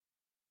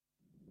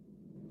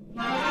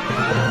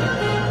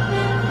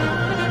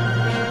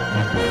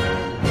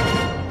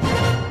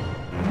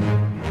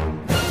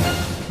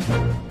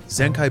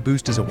Zenkai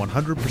Boost is a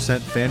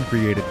 100%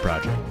 fan-created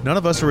project. None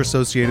of us are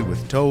associated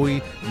with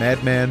Toei,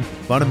 Madman,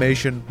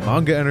 Funimation,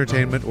 Manga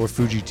Entertainment, or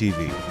Fuji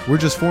TV. We're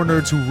just four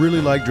nerds who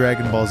really like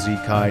Dragon Ball Z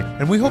Kai,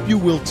 and we hope you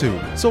will too,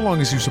 so long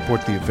as you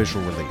support the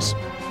official release.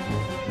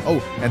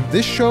 Oh, and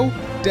this show,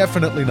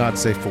 definitely not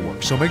safe for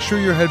work, so make sure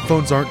your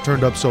headphones aren't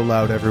turned up so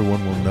loud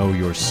everyone will know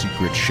your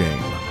secret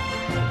shame.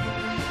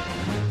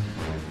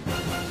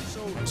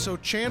 So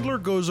Chandler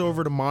goes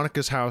over to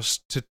Monica's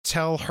house to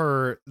tell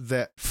her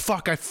that,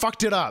 fuck, I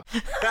fucked it up.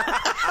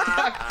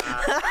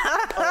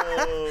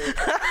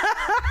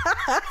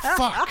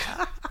 Fuck.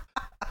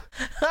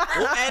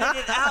 We'll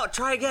edit it out.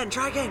 Try again.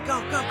 Go.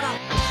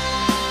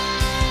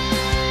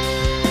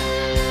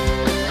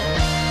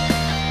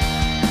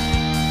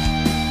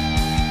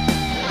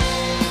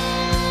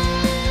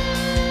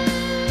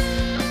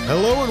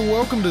 Hello and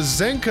welcome to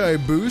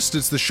Zenkai Boost.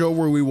 It's the show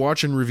where we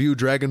watch and review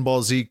Dragon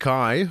Ball Z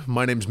Kai.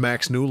 My name's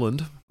Max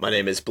Newland. My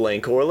name is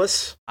Blaine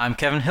Corliss. I'm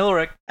Kevin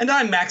Hilrich. And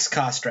I'm Max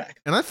Kostrak.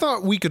 And I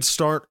thought we could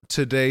start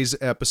today's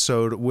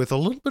episode with a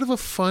little bit of a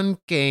fun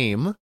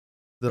game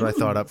that I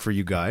thought up for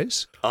you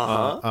guys.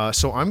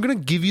 So I'm going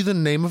to give you the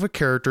name of a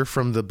character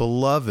from the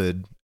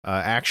beloved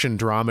action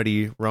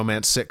dramedy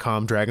romance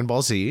sitcom Dragon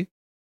Ball Z.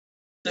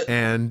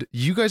 And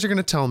you guys are going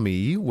to tell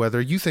me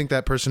whether you think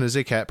that person is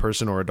a cat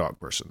person or a dog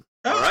person.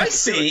 Oh, I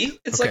see.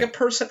 It's Okay. like a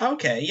person.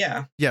 Okay,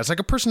 yeah. Yeah, it's like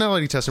a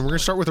personality test, and we're going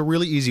to start with a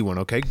really easy one,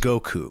 okay?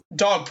 Goku.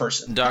 Dog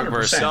person. Dog 100%.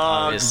 person,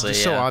 obviously.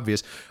 So yeah.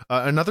 obvious.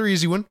 Another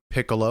easy one,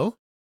 Piccolo.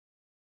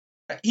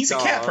 He's a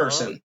cat Dog.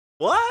 person.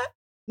 What?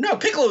 No,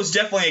 Piccolo's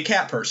definitely a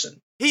cat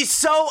person. He's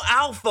so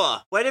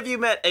alpha. When have you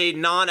met a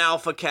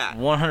non-alpha cat?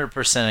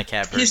 100% a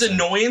cat person. His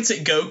annoyance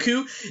at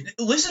Goku.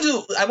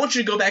 I want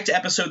you to go back to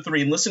episode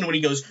 3 and listen to when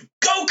he goes,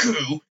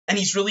 Goku! And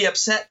he's really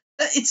upset.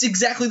 It's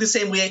exactly the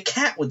same way a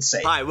cat would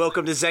say. Hi,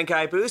 welcome to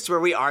Zenkai Boost,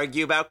 where we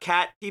argue about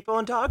cat people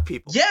and dog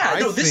people. Yeah,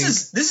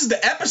 this is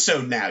the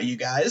episode now, you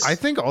guys. I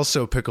think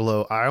also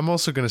Piccolo, I'm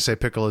also going to say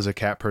Piccolo is a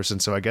cat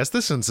person, so I guess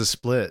this one's a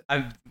split.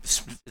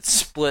 It's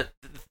split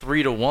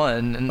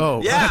 3-1. And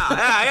Oh.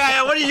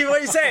 Yeah. What are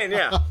you saying?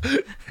 Yeah.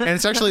 And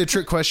it's actually a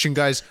trick question,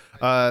 guys,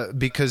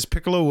 because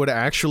Piccolo would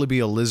actually be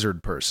a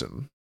lizard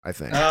person, I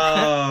think.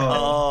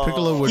 Oh.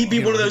 Piccolo would He'd be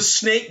you one know, of those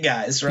snake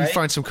guys, right? He'd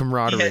find some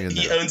camaraderie in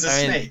He there. owns a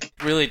I mean, snake.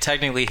 really,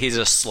 technically, he's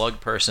a slug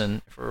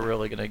person, if we're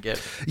really going to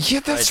get Yeah,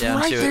 that's down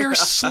right. to it. They're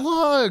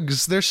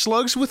slugs. They're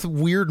slugs with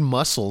weird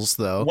muscles,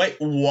 though. Wait,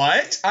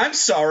 what? I'm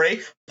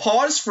sorry.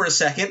 Pause for a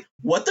second.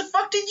 What the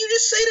fuck did you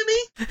just say to me?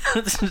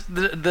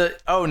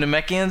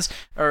 Namekians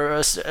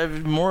are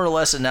more or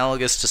less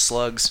analogous to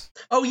slugs.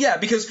 Oh, yeah,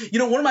 because,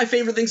 one of my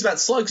favorite things about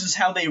slugs is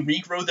how they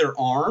regrow their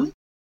arm.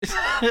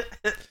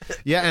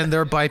 Yeah, and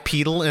they're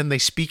bipedal and they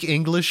speak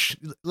English.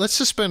 Let's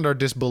suspend our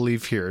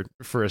disbelief here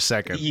for a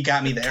second. You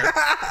got me there.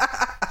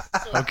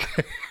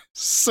 Okay.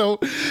 So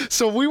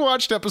we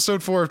watched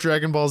episode 4 of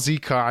Dragon Ball Z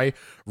Kai,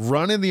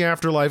 Run in the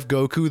Afterlife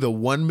Goku, the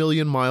 1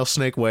 million mile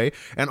snake way.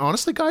 And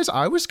honestly, guys,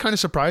 I was kind of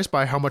surprised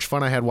by how much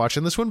fun I had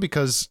watching this one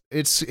because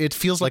it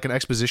feels like an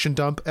exposition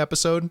dump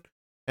episode.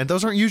 And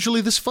those aren't usually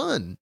this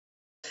fun.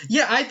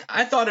 Yeah,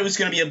 I thought it was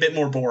going to be a bit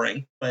more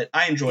boring, but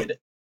I enjoyed it.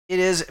 It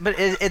is, but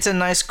it's a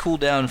nice cool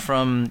down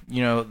from,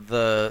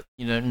 the,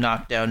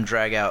 knockdown,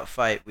 drag out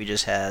fight we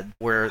just had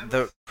where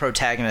the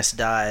protagonist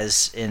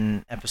dies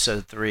in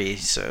episode 3.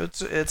 So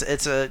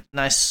it's a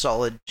nice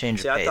solid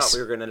change See, of I pace. thought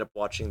we were going to end up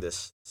watching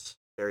this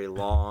very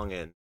long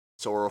and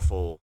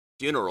sorrowful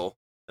funeral,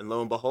 and lo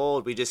and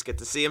behold, we just get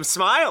to see him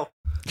smile.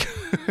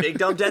 Big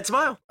dumb dead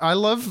smile. I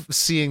love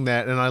seeing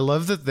that, and I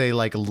love that they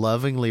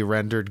lovingly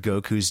rendered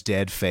Goku's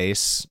dead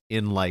face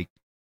in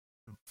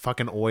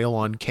fucking oil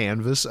on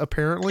canvas,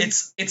 apparently.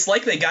 It's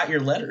like they got your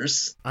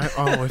letters. If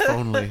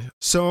only.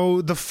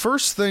 So the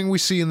first thing we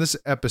see in this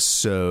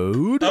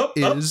episode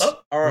is...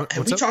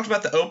 Have we talked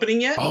about the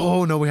opening yet?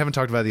 Oh, no, we haven't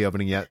talked about the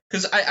opening yet.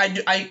 Because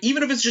I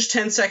even if it's just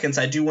 10 seconds,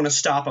 I do want to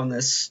stop on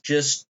this.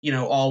 Just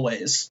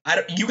always.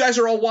 You guys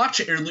are all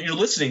watching. You're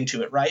listening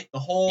to it, right? The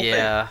whole thing.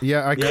 Yeah.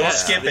 Yeah,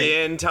 Skip it.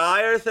 The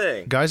entire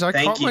thing. Guys, I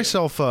Thank caught you.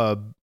 myself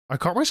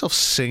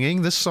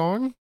singing this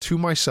song to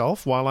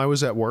myself while I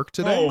was at work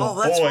today. Oh, Oh,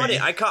 that's boy. funny.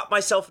 I caught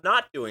myself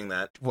not doing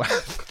that. Wow,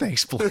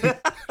 thanks, Blake.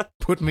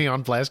 Put me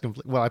on blast.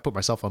 Well, I put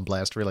myself on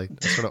blast, really.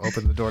 I sort of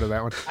opened the door to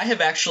that one. I have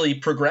actually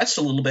progressed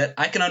a little bit.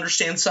 I can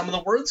understand some of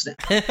the words now.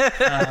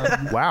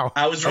 Wow.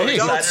 I was really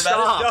Don't excited about it.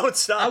 stop. Don't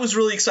stop. I was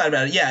really excited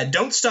about it. Yeah,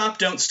 don't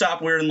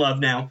stop, we're in love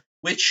now,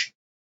 which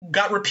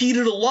got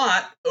repeated a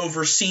lot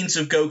over scenes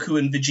of Goku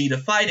and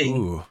Vegeta fighting,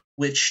 Ooh.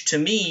 which to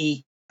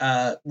me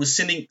was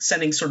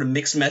sending sort of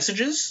mixed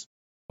messages,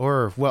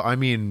 Or, well, I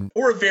mean,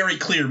 or a very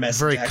clear message.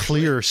 very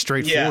actually. clear,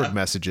 straightforward Yeah.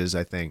 messages,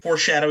 I think.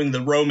 Foreshadowing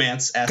the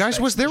romance aspect. Guys,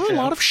 was there a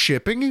lot of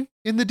shipping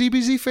in the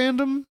DBZ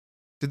fandom?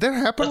 Did that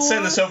happen? Let's a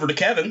send lot? this over to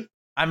Kevin.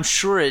 I'm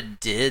sure it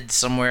did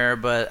somewhere,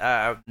 but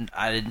I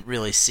didn't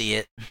really see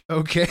it.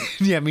 Okay.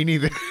 Yeah, me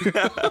neither.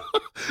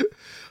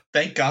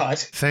 Thank God.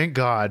 Thank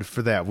God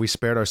for that. We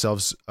spared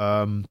ourselves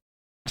that.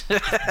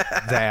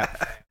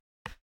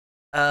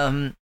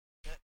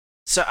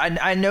 So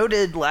I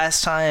noted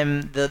last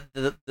time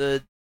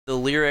the the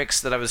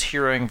lyrics that I was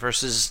hearing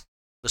versus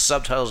the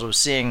subtitles I was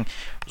seeing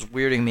was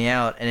weirding me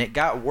out, and it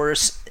got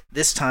worse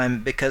this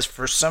time because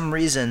for some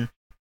reason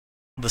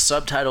the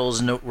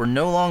subtitles were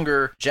no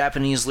longer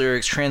Japanese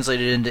lyrics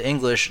translated into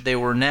English. They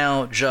were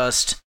now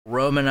just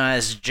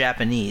Romanized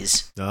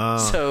Japanese. Oh.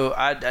 So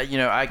I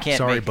can't.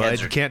 Sorry, make bud.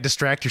 heads You or- can't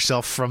distract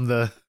yourself from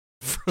the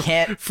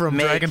Can't from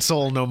make- Dragon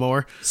Soul no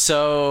more.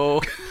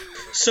 So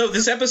So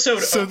this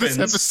episode opens. This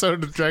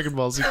episode of Dragon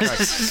Ball Z Kai.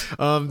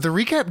 The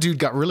recap dude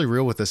got really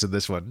real with us in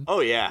this one.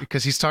 Oh yeah.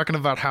 Because he's talking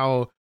about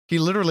how he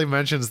literally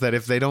mentions that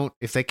if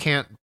they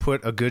can't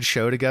put a good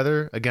show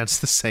together against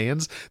the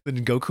Saiyans,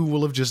 then Goku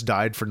will have just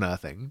died for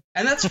nothing.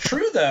 And that's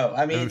true, though.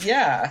 I mean,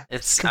 yeah.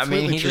 it's.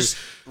 completely he true. just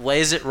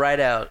lays it right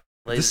out.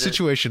 The Lays it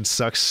situation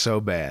sucks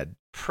so bad.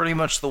 pretty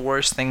much the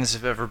worst things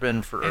have ever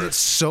been for And Earth. it's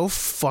so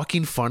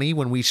fucking funny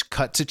when we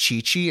cut to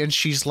Chi-Chi and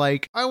she's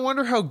like, I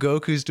wonder how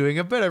Goku's doing.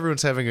 I bet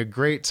everyone's having a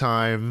great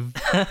time.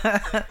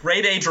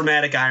 Grade A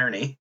dramatic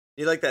irony.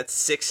 You like that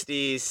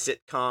 60s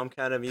sitcom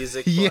kind of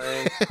music Yeah.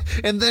 playing?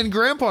 And then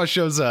Grandpa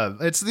shows up.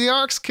 It's the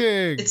Ox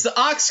King. It's the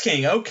Ox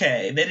King.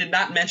 Okay. They did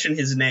not mention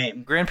his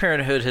name.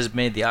 Grandparenthood has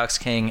made the Ox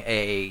King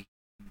a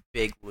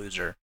big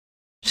loser.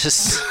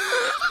 Just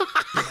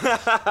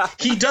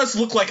He does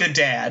look like a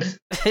dad.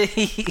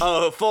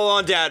 Oh, full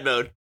on dad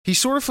mode. He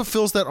sort of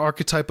fulfills that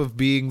archetype of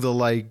being the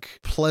like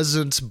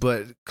pleasant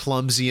but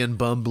clumsy and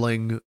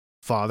bumbling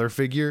father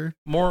figure.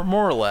 more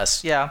or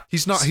less, yeah.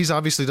 He's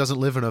obviously doesn't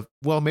live in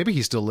maybe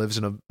he still lives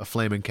in a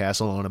flaming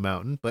castle on a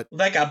mountain, but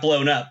That got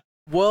blown up.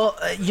 Well,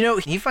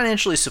 he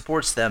financially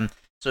supports them,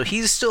 so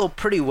he's still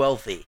pretty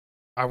wealthy.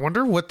 I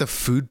wonder what the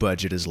food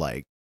budget is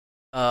like.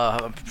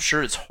 I'm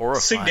sure it's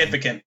horrifying.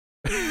 Significant.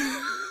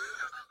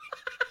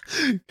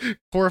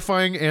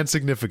 Horrifying and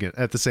significant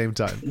at the same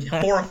time.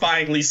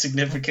 Horrifyingly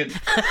significant.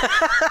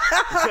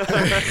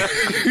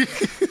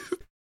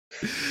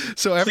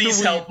 So after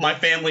Please help. My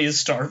family is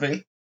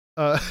starving.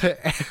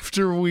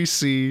 after we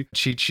see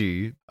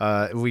Chi-Chi,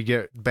 we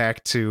get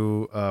back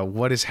to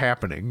what is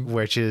happening,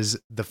 which is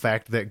the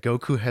fact that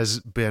Goku has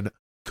been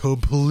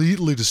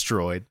completely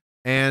destroyed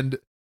and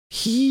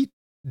he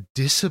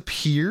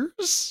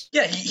disappears.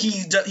 Yeah,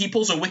 he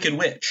pulls a Wicked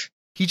Witch.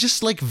 He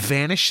just like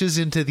vanishes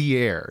into the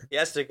air. He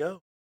has to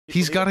go.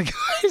 He's got a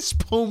his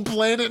home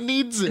planet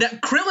needs it. Now,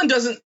 Krillin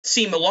doesn't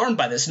seem alarmed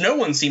by this. No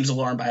one seems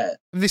alarmed by it.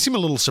 And they seem a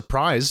little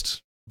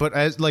surprised, but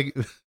as like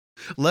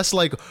less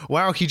like,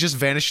 wow, he just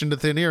vanished into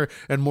thin air,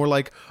 and more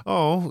like,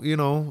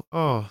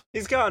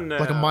 He's gone now.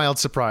 like a mild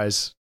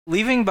surprise.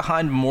 Leaving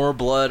behind more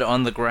blood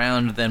on the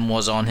ground than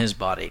was on his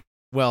body.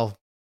 Well,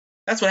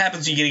 That's what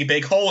happens when you get a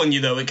big hole in you,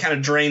 though. It kind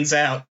of drains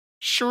out.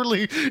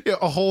 surely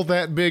a hole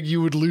that big,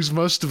 you would lose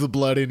most of the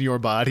blood in your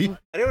body.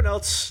 Anyone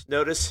else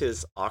notice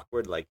his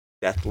awkward, like,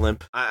 death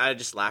limp? I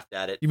just laughed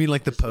at it. You mean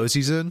like the pose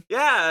he's in?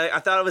 Yeah, I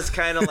thought it was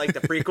kind of like the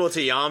prequel to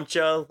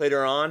Yamcha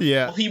later on.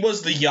 Yeah. Well, he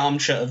was the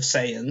Yamcha of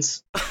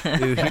Saiyans.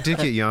 Dude, he did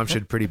get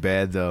Yamcha'd pretty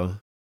bad, though.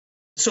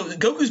 So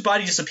Goku's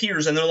body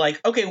disappears, and they're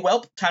like, okay,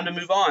 well, time to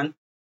move on.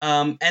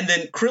 And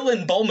then Krillin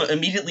and Bulma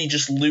immediately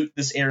just loot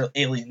this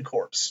alien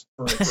corpse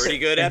for its Pretty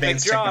good epic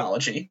advanced job.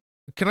 technology.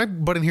 Can I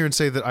butt in here and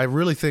say that I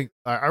really think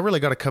I really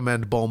got to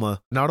commend Bulma,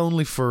 not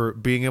only for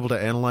being able to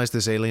analyze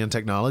this alien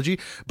technology,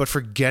 but for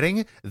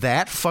getting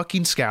that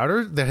fucking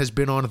scouter that has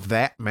been on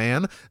that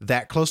man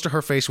that close to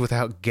her face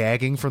without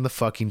gagging from the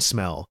fucking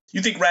smell.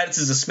 You think Raditz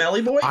is a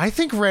smelly boy? I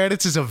think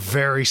Raditz is a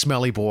very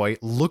smelly boy.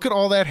 Look at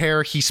all that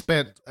hair. He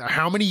spent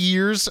how many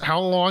years, how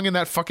long in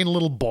that fucking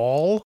little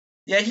ball?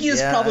 Yeah, he has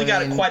Yeah, probably I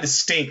got mean- quite a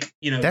stink.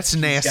 That's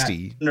he's got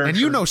nasty. nurture. And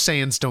you know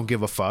Saiyans don't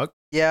give a fuck.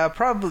 Yeah,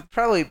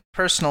 probably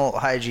personal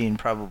hygiene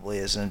probably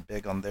isn't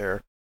big on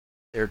their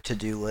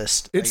to-do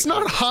list. It's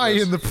Like, not high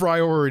in the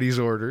priorities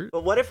order.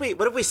 But what if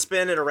we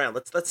spin it around?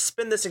 Let's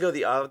spin this and go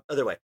the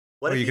other way.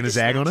 What Are if you he gonna just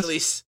zag on us?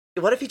 naturally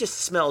what if he just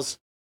smells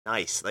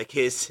nice? Like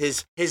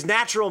his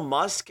natural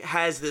musk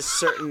has this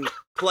certain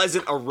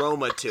pleasant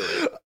aroma to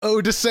it.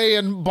 Oh, to say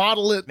and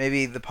bottle it.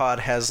 Maybe the pod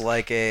has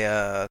like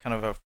a kind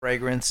of a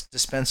fragrance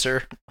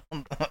dispenser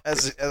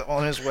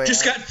on his way.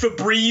 Just out. got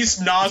Febreze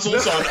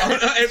nozzles on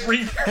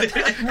every Like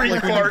when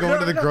you part. go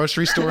into the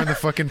grocery store and the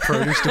fucking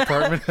produce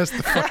department has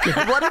the fucking...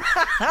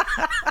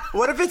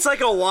 What if it's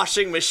like a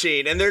washing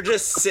machine and they're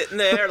just sitting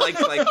there like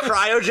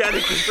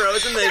cryogenically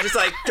frozen? They just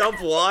like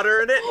dump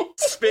water in it,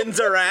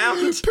 spins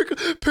around.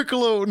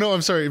 Piccolo, no,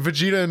 I'm sorry,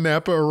 Vegeta and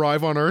Nappa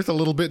arrive on Earth a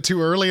little bit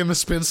too early and the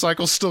spin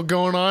cycle's still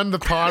going on. The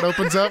pod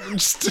opens up and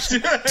just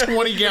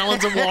 20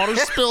 gallons of water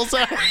spills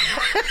out.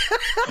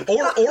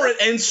 Or it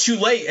ends too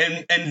late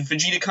and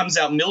Vegeta comes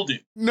out mildew.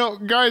 No,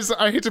 guys,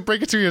 I hate to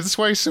break it to you. That's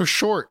why he's so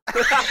short.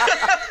 It's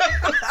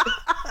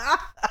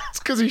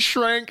because he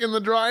shrank in the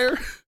dryer.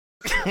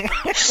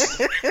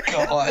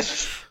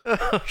 Gosh.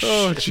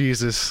 Oh,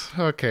 Jesus.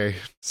 Okay.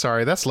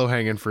 Sorry, that's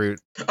low-hanging fruit.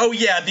 Oh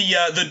yeah,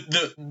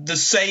 the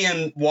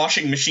Saiyan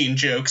washing machine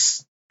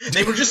jokes.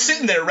 They were just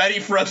sitting there ready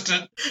for us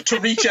to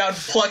reach out and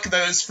pluck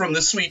those from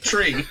the sweet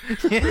tree.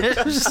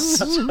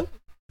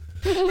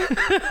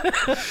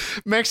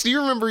 Max, do you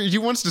remember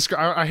you once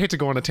described? I hate to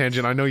go on a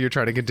tangent. I know you're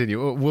trying to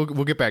continue. We'll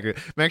get back to it.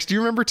 Max, do you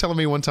remember telling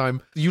me one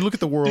time you look at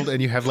the world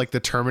and you have like the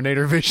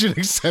Terminator vision,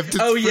 except it's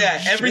Oh for yeah,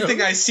 joke?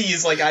 everything I see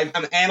is like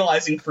I'm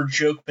analyzing for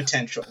joke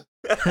potential,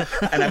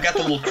 and I've got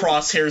the little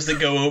crosshairs that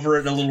go over it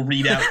and a little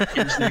readout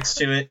appears next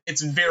to it.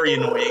 It's very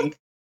annoying. If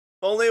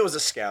only it was a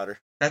scouter.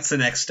 That's the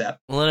next step.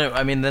 Well,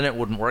 then it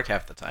wouldn't work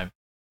half the time.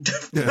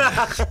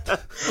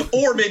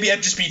 Or maybe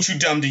I'd just be too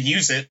dumb to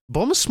use it.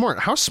 Bulma's smart.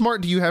 How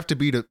smart do you have to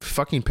be to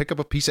fucking pick up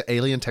a piece of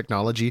alien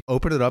technology,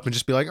 open it up, and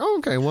just be like, "Oh,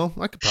 okay, well,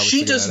 I could probably." She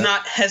figure does that out."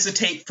 not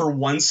hesitate for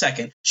 1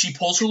 second. She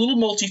pulls her little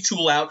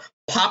multi-tool out,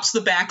 pops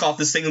the back off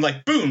this thing, and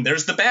like, boom,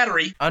 there's the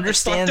battery. It's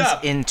Understands fucked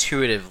up.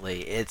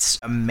 intuitively. It's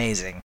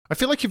amazing. I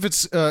feel like if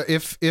it's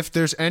if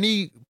there's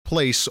any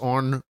place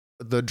on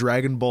the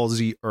Dragon Ball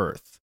Z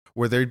Earth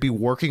where they'd be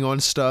working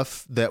on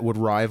stuff that would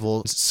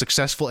rival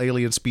successful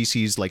alien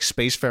species like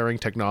spacefaring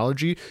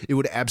technology, it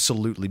would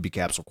absolutely be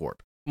Capsule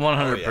Corp.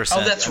 100%.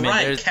 Oh, that's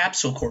right, There's,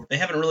 Capsule Corp. They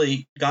haven't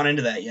really gone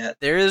into that yet.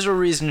 there is a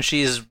reason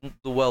she's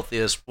the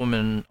wealthiest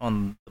woman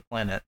on the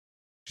planet.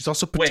 She's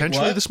also Wait,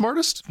 potentially what? the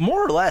smartest,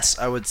 More or less,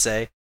 I would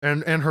say.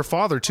 and her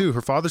father too.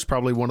 Her father's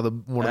probably one of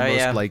the most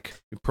yeah. like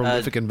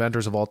prolific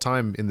inventors of all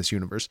time in this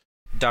universe.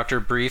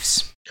 Dr.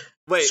 Briefs.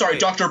 Wait, Sorry, wait.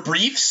 Dr.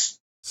 Briefs?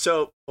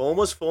 So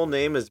Bulma's full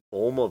name is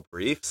Bulma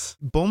Briefs?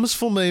 Bulma's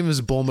full name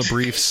is Bulma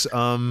Briefs.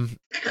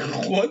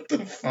 What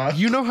the fuck?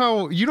 You know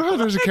how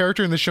there's a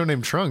character in the show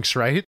named Trunks,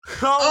 right?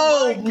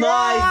 Oh my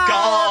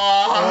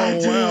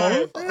god! Oh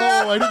wow!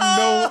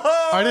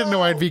 Oh, I didn't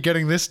know I'd be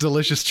getting this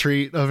delicious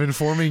treat of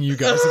informing you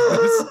guys of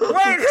this.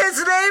 Wait, his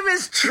name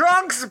is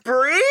Trunks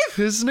Brief?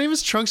 His name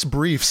is Trunks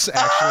Briefs.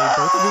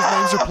 Actually, both of his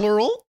names are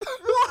plural.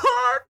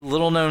 What?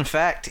 Little known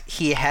fact,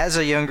 he has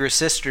a younger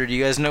sister. Do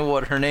you guys know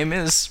what her name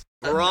is?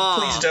 Bra.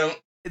 Please don't.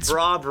 It's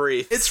Bra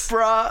Briefs. It's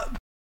Bra.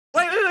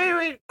 Wait.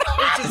 Wait,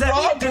 does that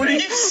Raw mean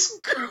Briefs?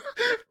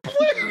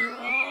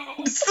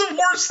 It's the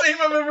worst name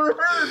I've ever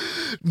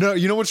heard. No,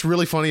 you know what's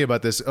really funny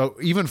about this? Oh,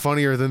 even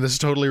funnier than this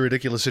totally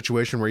ridiculous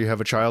situation where you have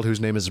a child whose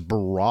name is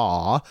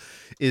Bra,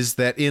 is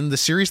that in the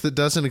series that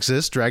doesn't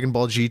exist, Dragon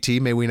Ball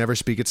GT, May We Never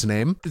Speak Its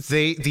Name,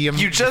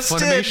 You just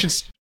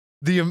Funimation,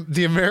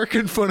 the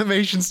American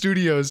Funimation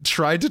Studios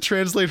tried to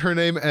translate her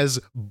name as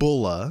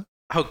Bulla.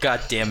 Oh,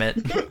 god damn it.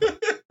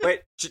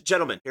 Wait,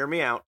 gentlemen, hear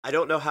me out. I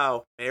don't know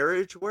how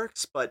marriage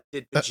works, but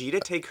did Vegeta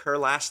take her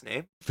last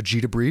name?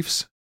 Vegeta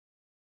Briefs.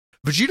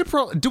 Wait,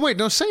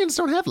 no, Saiyans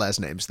don't have last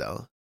names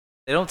though.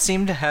 They don't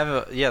seem to have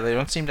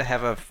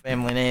a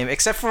family name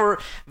except for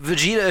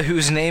Vegeta,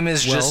 whose name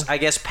is just, I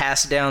guess,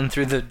 passed down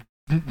through the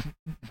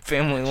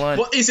family line.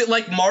 Well, is it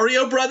like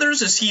Mario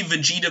Brothers? Is he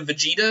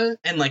Vegeta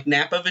and like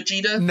Nappa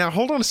Vegeta? Now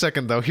hold on a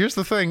second though. Here's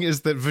the thing: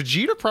 is that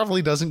Vegeta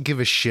probably doesn't give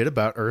a shit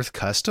about Earth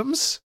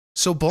customs.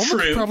 So Bulma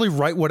could True. probably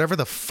write whatever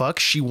the fuck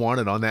she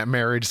wanted on that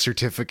marriage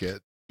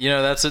certificate. You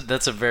know, that's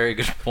a very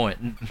good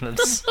point.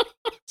 That's,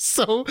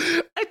 So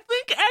I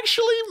think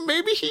actually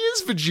maybe he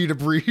is Vegeta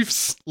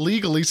Briefs,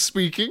 legally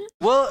speaking.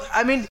 well,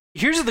 I mean,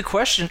 here's the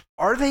question: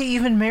 are they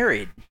even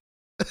married?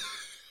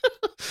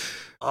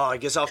 Oh, I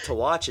guess I'll have to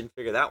watch and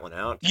figure that one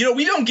out. You know,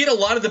 we don't get a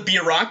lot of the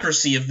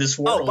bureaucracy of this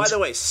world. Oh, by the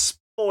way,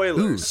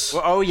 spoilers.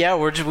 Well, oh yeah,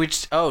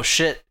 oh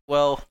shit.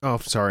 Well, Oh,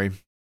 sorry.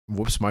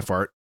 Whoops, my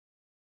fart.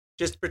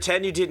 Just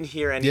pretend you didn't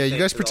hear anything. Yeah, you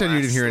guys for the pretend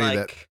you didn't hear any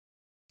of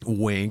last,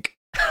 Wink.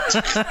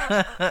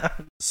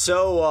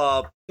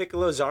 So,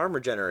 Piccolo's arm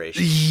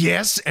regeneration.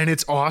 Yes, and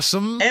it's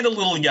awesome. And a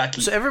little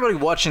yucky. so everybody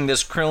watching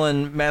this,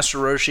 Krillin, Master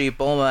Roshi,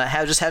 Bulma,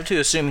 just have to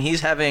assume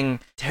he's having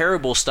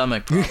terrible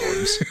stomach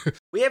problems.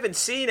 We haven't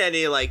seen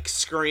any, like,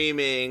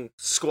 screaming,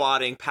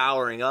 squatting,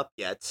 powering up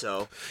yet,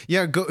 so...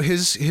 Yeah,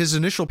 his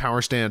initial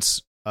power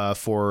stance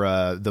for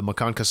the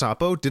Makan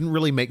Kasapo didn't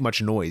really make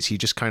much noise. He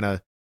just kind of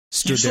He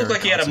stood just there. looked like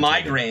and he had a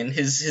concentrated. migraine.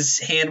 His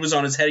hand was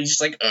on his head. He's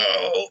just like,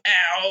 oh,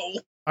 ow.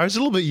 I was a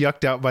little bit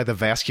yucked out by the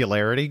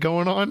vascularity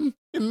going on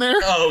in there.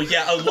 Oh,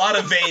 yeah, a lot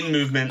of vein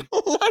movement. a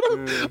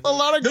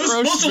lot of Those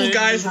gross little vein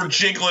guys movement. were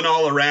jiggling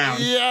all around.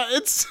 Yeah,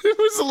 it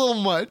was a little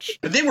much.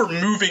 But they were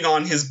moving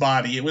on his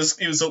body. It was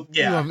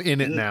yeah. I'm in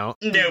it now.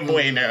 No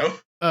bueno.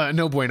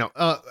 No bueno.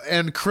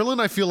 And Krillin,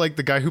 I feel like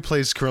the guy who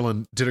plays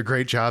Krillin did a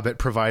great job at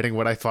providing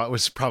what I thought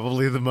was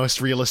probably the most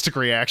realistic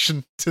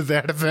reaction to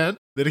that event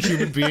that a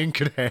human being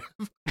could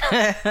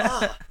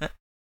have.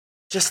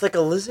 Just like a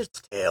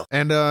lizard's tail.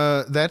 And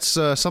that's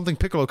something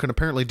Piccolo can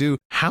apparently do.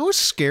 How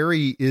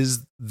scary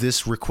is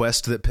this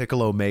request that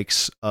Piccolo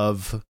makes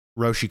of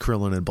Roshi,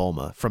 Krillin, and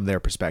Bulma from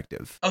their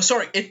perspective? Oh,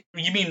 sorry.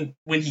 You mean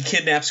when he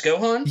kidnaps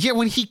Gohan? Yeah,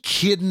 when he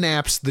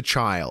kidnaps the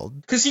child.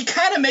 Because he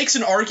kind of makes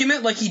an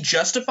argument, like he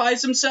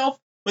justifies himself,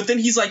 but then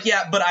he's like,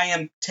 yeah, but I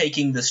am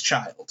taking this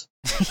child.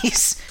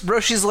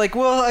 Roshi's like,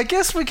 well, I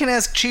guess we can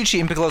ask Chi-Chi,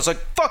 and Piccolo's like,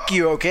 fuck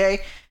you, okay?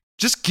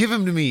 Just give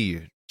him to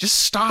me. Just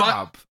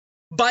stop.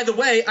 By the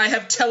way, I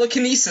have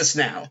telekinesis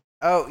now.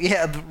 Oh,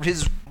 yeah,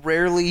 his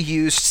rarely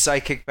used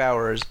psychic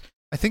powers.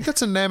 I think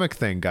that's a Namek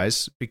thing,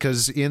 guys,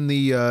 because in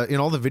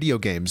all the video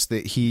games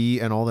that he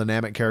and all the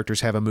Namek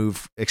characters have a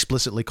move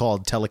explicitly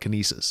called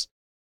telekinesis.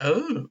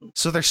 Oh.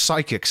 So they're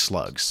psychic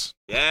slugs.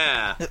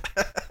 Yeah.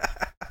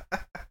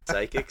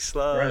 Psychic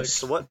slugs. Gross.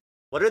 So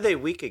what are they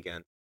weak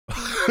against?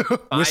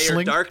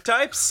 Whistling. Fire dark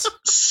types?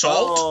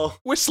 Salt? Oh,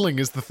 Whistling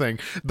is the thing,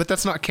 but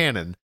that's not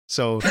canon.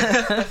 So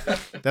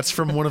that's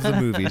from one of the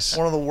movies.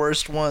 One of the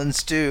worst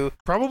ones too.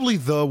 Probably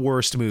the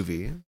worst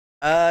movie.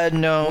 No,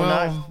 not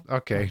Well,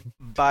 okay.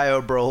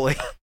 Bio Broly.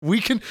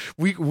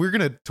 We're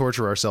gonna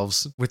torture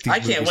ourselves with these. I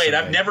can't movies wait. someday.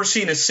 I've never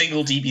seen a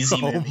single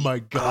DBZ Oh movie. my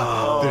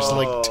god! There's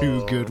like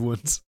 2 good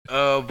ones,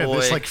 Oh and boy.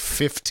 there's like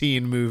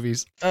 15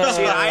 movies. see,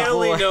 I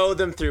only boy. know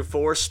them through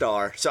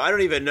 4-star, so I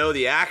don't even know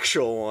the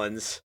actual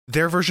ones.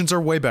 Their versions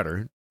are way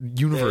better,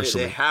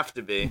 universally. They have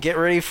to be. Get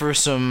ready for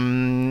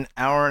some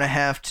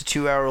 1.5 to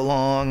 2 hour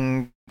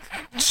long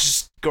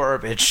just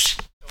garbage.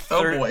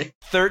 Oh boy.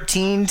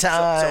 13 So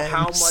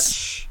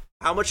times.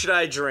 how much should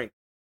I drink?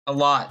 A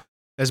lot.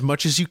 As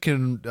much as you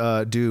can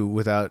do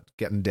without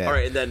getting dead. All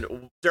right, and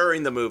then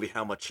during the movie,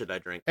 how much should I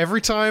drink? Every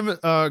time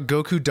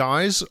Goku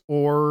dies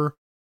or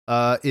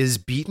is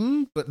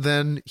beaten, but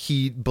then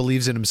he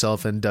believes in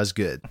himself and does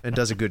good and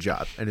does a good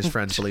job, and his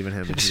friends believe in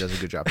him and he does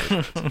a good job.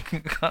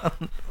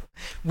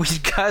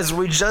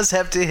 we just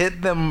have to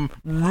hit them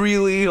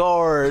really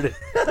hard.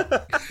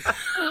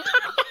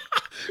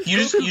 You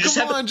just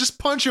Come have on, to just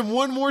punch him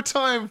one more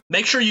time.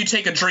 make sure you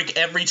take a drink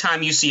every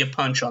time you see a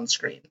punch on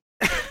screen.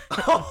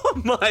 Oh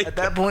my At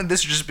that point,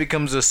 this just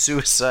becomes a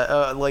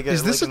suicide.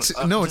 Is this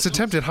no? It's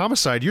attempted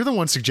homicide. You're the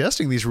one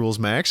suggesting these rules,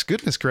 Max.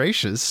 Goodness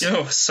gracious.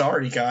 Oh,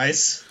 sorry,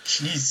 guys.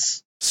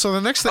 Jeez. So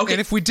the next thing, Okay.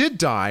 and if we did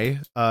die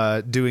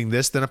doing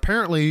this, then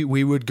apparently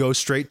we would go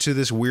straight to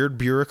this weird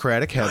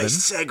bureaucratic heaven.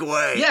 Nice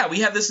segue. Yeah, we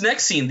have this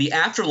next scene, the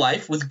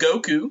afterlife with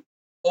Goku,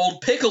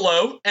 old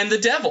Piccolo, and the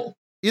devil.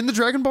 In the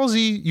Dragon Ball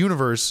Z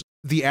universe,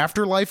 the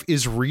afterlife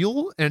is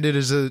real, and it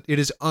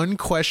is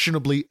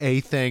unquestionably a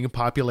thing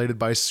populated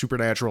by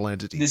supernatural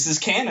entities. This is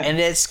canon. And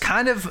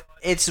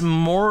it's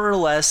more or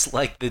less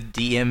like the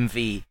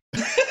DMV.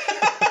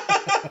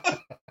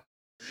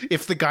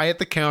 If the guy at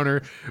the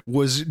counter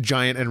was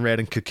giant and red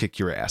and could kick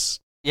your ass.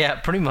 Yeah,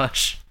 pretty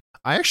much.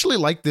 I actually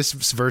like this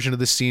version of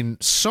the scene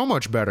so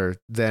much better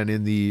than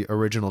in the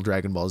original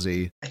Dragon Ball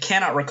Z. I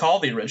cannot recall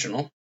the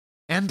original.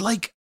 And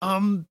like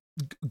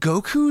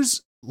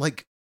Goku's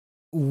like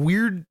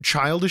weird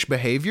childish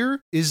behavior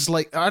is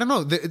like, I don't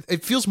know,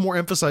 it feels more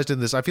emphasized in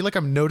this. I feel like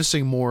I'm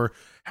noticing more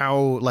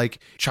how like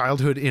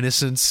childhood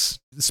innocence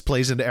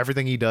plays into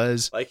everything he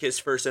does. Like his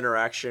first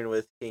interaction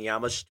with King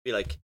Yama should be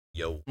like,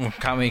 yo.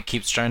 Kami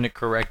keeps trying to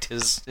correct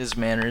his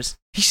manners.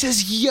 He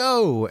says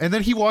yo, and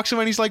then he walks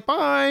away and he's like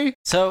bye.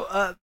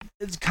 So,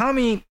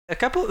 Kami, a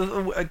couple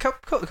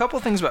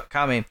of things about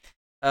Kami.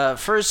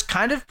 First,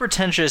 kind of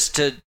pretentious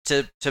to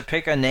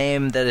pick a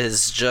name that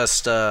is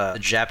just a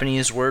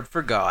Japanese word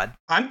for God.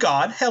 I'm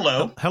God.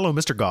 Hello. Hello,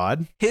 Mr.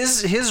 God.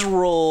 His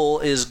role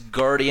is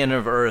Guardian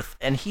of Earth,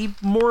 and he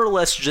more or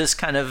less just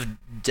kind of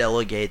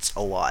delegates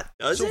a lot.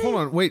 Does So he? hold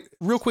on, wait,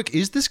 real quick,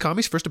 is this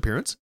Kami's first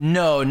appearance?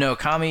 No,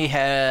 Kami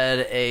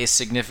had a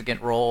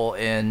significant role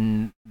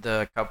in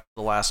the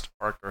last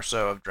arc or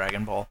so of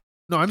Dragon Ball.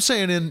 No, I'm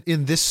saying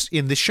in this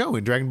show,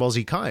 in Dragon Ball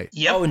Z Kai.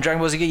 Yep. Oh, in Dragon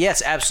Ball Z,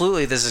 yes,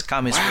 absolutely. This is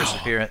Kami's Wow. first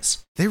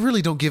appearance. They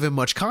really don't give him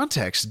much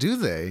context, do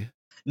they?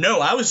 No,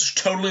 I was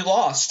totally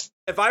lost.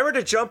 If I were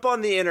to jump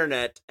on the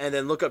internet and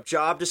then look up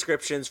job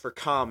descriptions for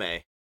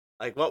Kame,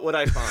 like what would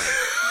I find?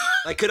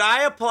 Like, could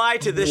I apply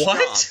to this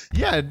What?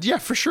 job? Yeah,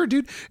 for sure,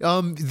 dude.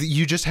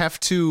 You just have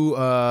to.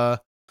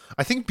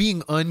 I think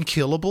being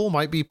unkillable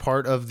might be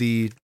part of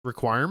the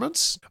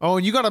requirements. Oh,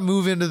 and you got to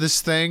move into this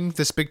thing,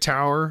 this big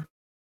tower.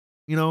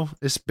 You know,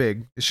 it's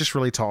big. It's just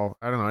really tall.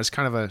 I don't know. It's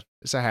kind of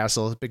it's a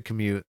hassle. It's a big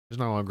commute. There's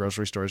not a lot of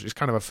grocery stores. It's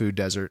kind of a food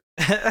desert.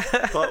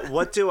 But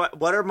what do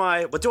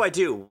I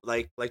do?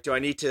 Like do I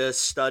need to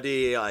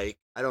study? Like,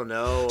 I don't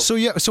know. So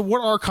yeah. So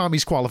what are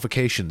Kami's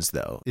qualifications,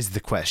 though? Is the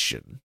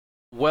question.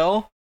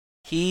 Well,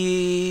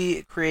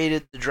 he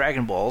created the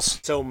Dragon Balls.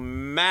 So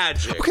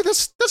magic. Okay,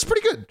 that's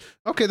pretty good.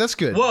 Okay, that's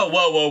good.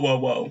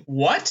 Whoa.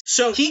 What?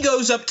 So he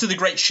goes up to the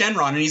great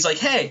Shenron and he's like,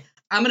 hey,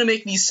 I'm going to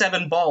make these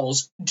 7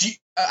 balls.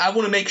 I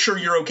want to make sure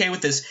you're okay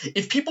with this.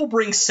 If people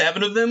bring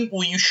 7 of them,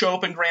 will you show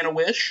up and grant a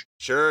wish?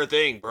 Sure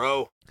thing,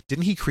 bro.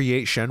 Didn't he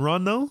create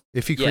Shenron though?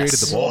 If he created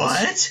Yes. the balls.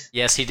 What?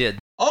 Yes, he did.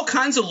 All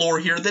kinds of lore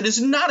here that is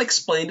not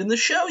explained in the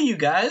show, you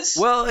guys.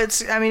 Well,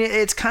 it's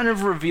kind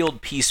of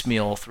revealed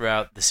piecemeal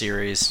throughout the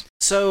series.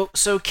 So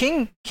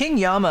King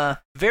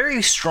Yama,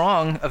 very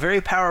strong, a very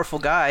powerful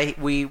guy.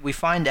 We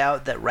find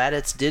out that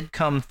Raditz did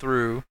come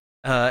through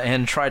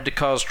and tried to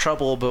cause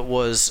trouble, but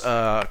was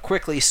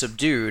quickly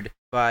subdued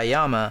by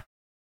Yama.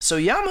 So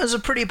Yama is a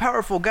pretty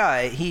powerful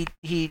guy.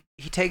 He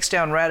takes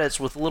down Raditz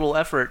with little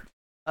effort,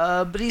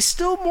 but he's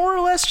still more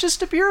or less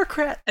just a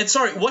bureaucrat. And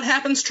sorry, what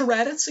happens to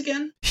Raditz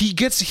again?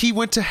 He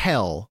went to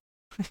hell.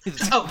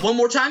 Oh, one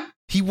more time?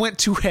 He went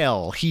to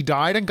hell. He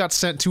died and got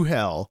sent to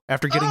hell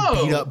after getting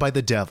beat up by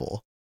the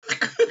devil.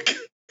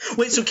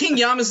 Wait, so King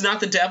Yama's not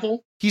the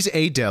devil? He's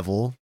a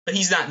devil. But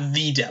he's not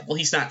the devil.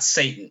 He's not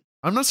Satan.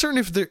 I'm not certain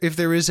if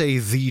there is a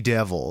the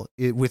devil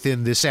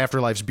within this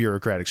afterlife's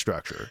bureaucratic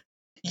structure.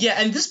 Yeah,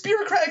 and this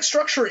bureaucratic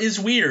structure is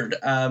weird.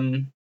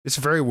 It's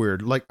very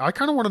weird. Like, I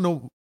kind of want to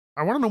know.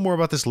 I want to know more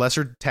about this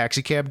lesser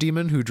taxicab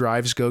demon who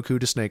drives Goku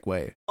to Snake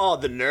Way. Oh,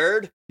 the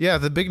nerd? Yeah,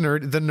 the big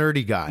nerd, the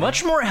nerdy guy.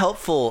 Much more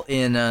helpful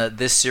in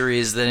this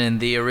series than in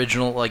the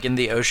original, like in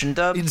the Ocean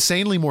dub.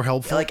 Insanely more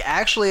helpful. Like,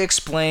 actually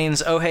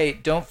explains, oh, hey,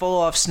 don't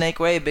fall off Snake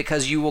Way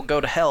because you will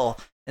go to hell,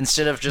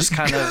 instead of just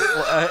kind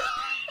of...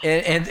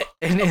 and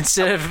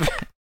instead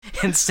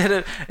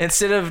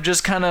of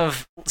just kind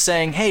of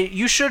saying, hey,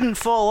 you shouldn't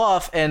fall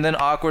off, and then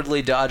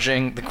awkwardly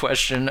dodging the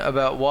question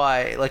about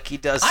why, like he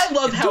does. I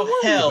love how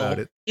hell, about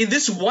it. in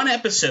this one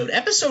episode,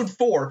 episode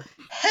 4,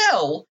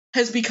 hell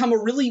has become a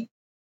really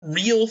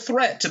real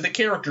threat to the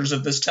characters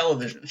of this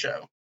television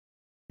show.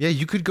 Yeah,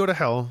 you could go to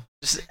hell.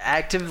 Just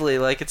actively,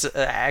 like it's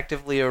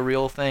actively a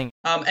real thing.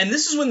 And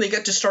this is when they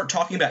get to start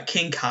talking about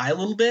King Kai a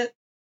little bit.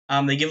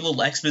 They give a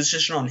little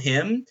exposition on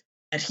him.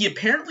 And he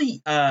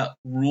apparently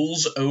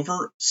rules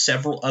over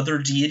several other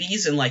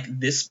deities in, like,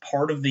 this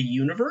part of the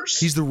universe.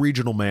 He's the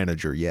regional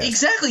manager, yes.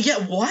 Exactly, yeah,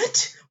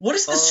 what? What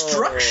is the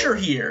structure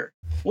here?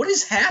 What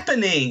is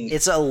happening?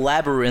 It's a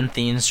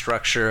labyrinthine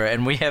structure,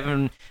 and we've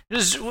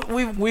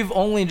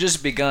only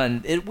just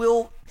begun.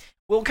 We'll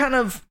kind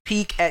of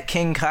peek at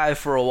King Kai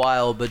for a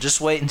while, but just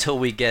wait until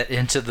we get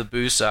into the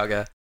Buu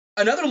saga.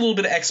 Another little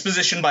bit of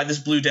exposition by this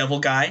Blue Devil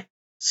guy.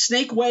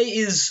 Snake Way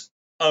is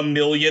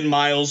 1,000,000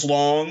 miles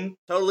long.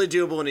 Totally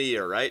doable in a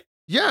year, right?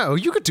 Yeah,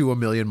 you could do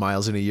 1,000,000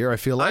 miles in a year, I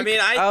feel like. I mean,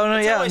 that's how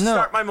I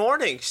start my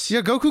mornings.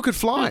 Yeah, Goku could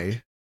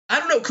fly. I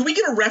don't know, could we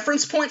get a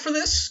reference point for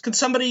this? Could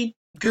somebody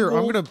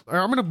Google? Here,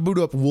 I'm gonna boot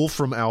up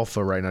Wolfram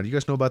Alpha right now. Do you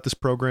guys know about this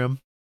program?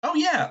 Oh,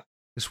 yeah.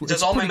 It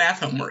does all my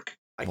math homework.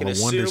 I can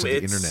assume wonders of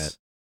the internet.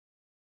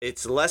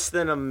 It's less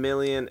than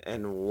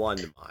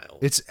 1,000,001 miles.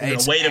 It's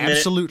wait a minute.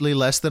 Absolutely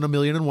less than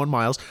 1,000,001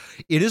 miles.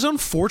 It is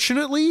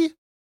unfortunately...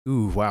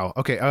 Ooh, wow.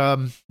 Okay,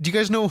 do you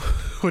guys know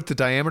what the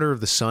diameter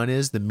of the sun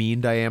is? The mean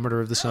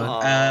diameter of the sun?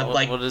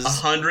 Like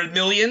 100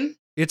 million?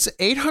 It's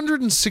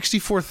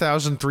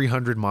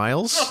 864,300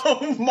 miles.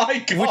 Oh my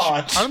god.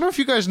 Which, I don't know if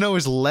you guys know,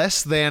 is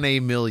less than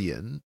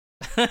 1,000,000.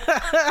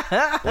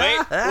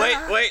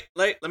 Wait.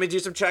 Let me do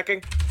some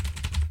checking.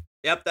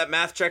 Yep, that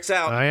math checks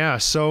out. Yeah.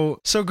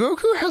 So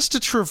Goku has to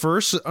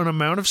traverse an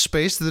amount of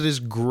space that is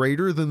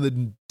greater than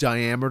the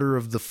diameter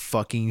of the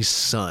fucking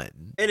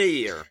sun. In a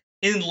year.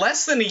 In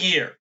less than a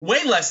year.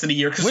 Way less than a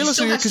year, because he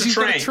still has to he's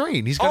got to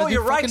train. He's got to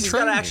you're right. He's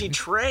got to actually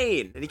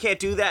train. And he can't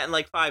do that in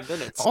like 5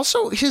 minutes.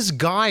 Also, his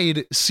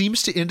guide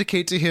seems to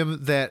indicate to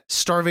him that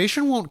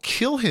starvation won't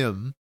kill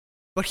him,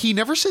 but he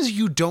never says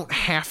you don't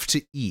have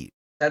to eat.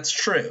 That's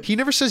true. He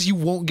never says you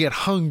won't get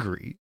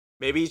hungry.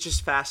 Maybe he's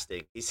just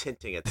fasting. He's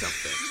hinting at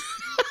something.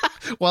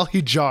 While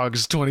he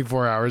jogs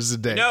 24 hours a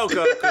day. No,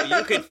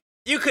 Goku,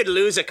 you could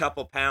lose a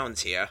couple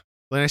pounds here.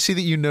 And I see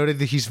that you noted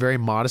that he's very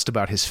modest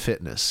about his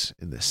fitness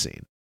in this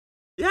scene.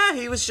 Yeah,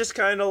 he was just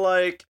kind of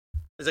like,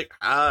 he's like,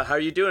 how are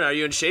you doing? Are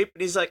you in shape?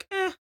 And he's like,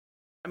 I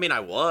mean,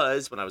 I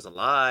was when I was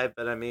alive,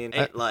 but I mean,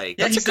 like...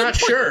 Yeah, he's not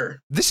sure.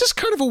 This is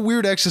kind of a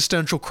weird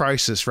existential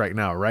crisis right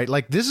now, right?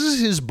 Like, this is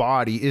his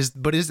body,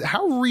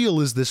 how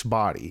real is this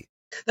body?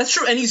 That's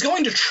true, and he's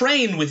going to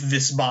train with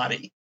this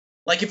body.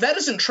 Like, if that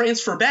doesn't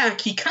transfer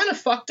back, he kind of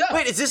fucked up.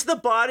 Wait, is this the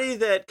body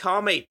that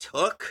Kame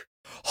took?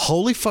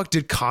 Holy fuck,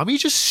 did Kami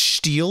just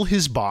steal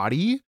his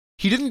body?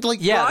 He didn't, like...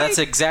 Yeah, right? that is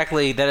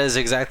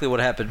exactly what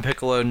happened.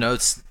 Piccolo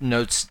notes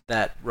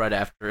that right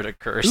after it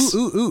occurs.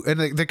 Ooh. And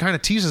they kind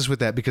of tease us with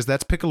that, because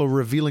that's Piccolo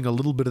revealing a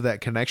little bit of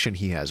that connection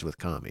he has with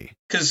Kami.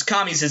 Because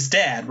Kami's his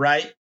dad,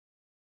 right?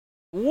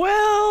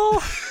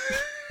 Well...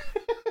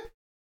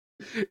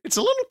 It's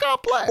a little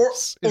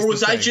complex. Or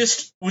was I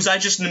just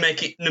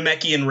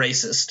Namekian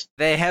racist?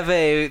 They have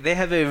a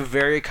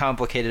very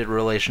complicated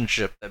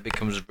relationship that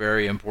becomes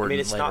very important. I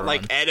mean, it's not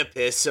like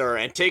Oedipus or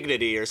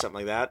Antigone or something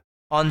like that.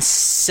 On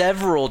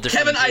several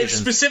different Kevin, occasions.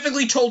 I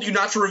specifically told you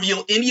not to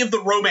reveal any of the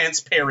romance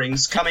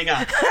pairings coming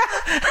up.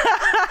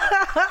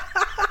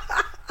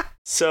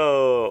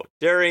 So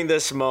during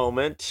this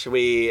moment,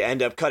 we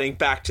end up cutting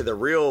back to the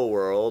real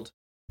world,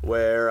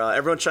 where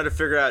everyone's trying to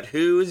figure out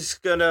who's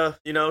gonna,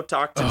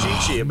 talk to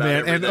Chi-Chi about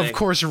everything. And of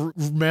course,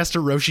 Master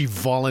Roshi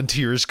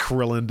volunteers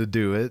Krillin to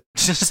do it.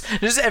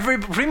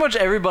 Pretty much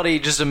everybody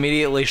just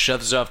immediately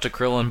shoves it off to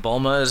Krillin.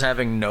 Bulma is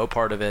having no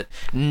part of it.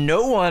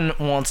 No one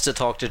wants to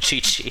talk to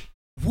Chi-Chi.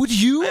 Would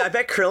you? I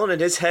bet Krillin in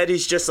his head,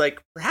 he's just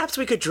like, perhaps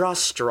we could draw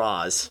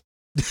straws.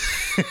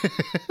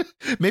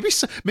 Maybe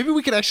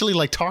we could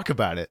actually talk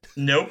about it.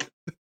 Nope.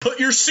 Put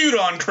your suit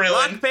on,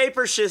 Krillin. Rock,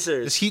 paper,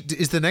 scissors.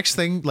 Is the next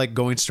thing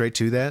going straight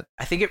to that?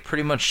 I think it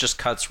pretty much just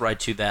cuts right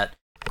to that.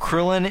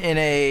 Krillin in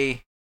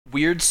a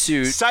weird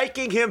suit,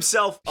 psyching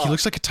himself up. He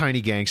looks like a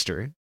tiny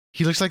gangster.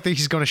 He looks like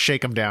he's going to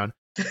shake him down.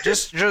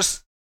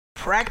 just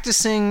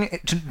practicing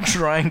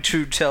trying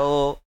to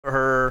tell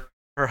her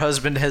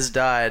husband has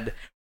died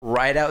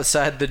right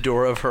outside the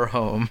door of her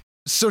home.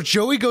 So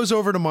Joey goes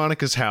over to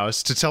Monica's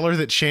house to tell her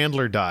that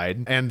Chandler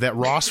died and that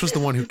Ross was the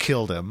one who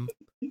killed him.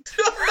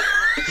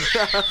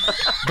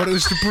 But it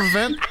was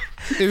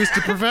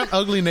to prevent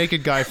ugly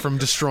naked guy from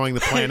destroying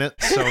the planet.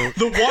 So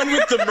The one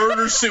with the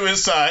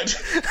murder-suicide.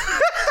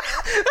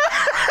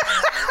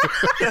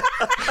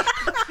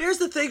 Here's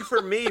the thing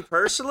for me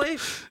personally.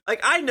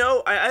 Like, I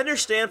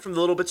understand from the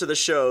little bits of the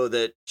show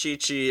that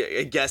Chi-Chi,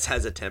 I guess,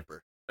 has a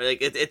temper. Like,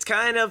 it's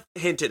kind of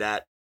hinted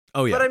at.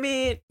 oh yeah. But I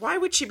mean, why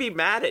would she be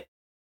mad at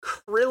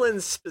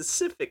Krillin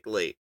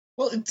specifically?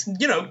 Well, it's,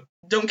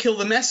 don't kill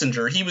the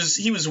messenger. He was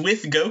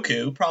with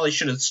Goku. Probably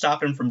should have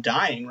stopped him from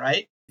dying,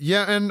 right?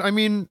 Yeah, and I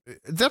mean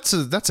that's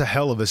a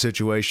hell of a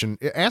situation.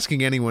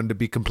 Asking anyone to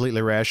be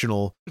completely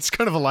rational, it's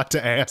kind of a lot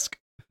to ask.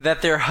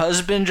 That their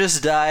husband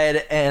just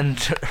died and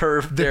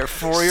their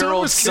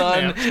 4-year-old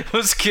son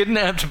was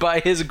kidnapped by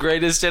his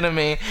greatest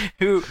enemy,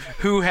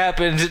 who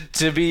happened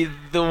to be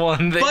the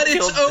one that But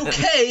killed it's them.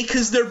 okay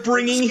because they're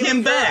bringing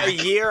him back. A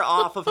year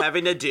off of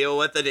having to deal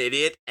with an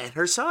idiot and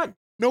her son.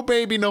 No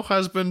baby, no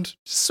husband,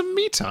 just some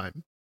me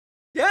time.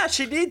 Yeah,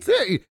 she needs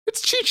it. Hey,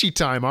 it's Chi-Chi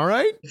time, all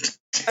right?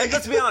 And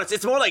let's be honest,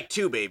 it's more like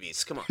 2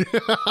 babies. Come on.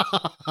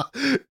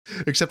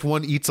 Except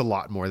one eats a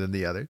lot more than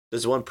the other.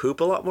 Does one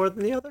poop a lot more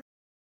than the other?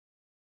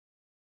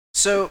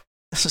 So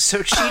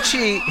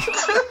Chi-Chi...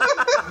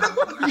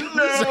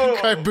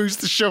 Zenkai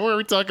boosts the show where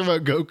we talk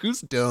about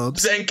Goku's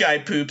dumps.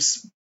 Zenkai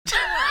poops.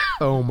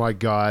 Oh my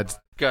god.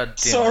 God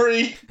damn.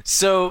 Sorry.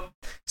 So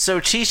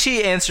Chi-Chi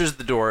answers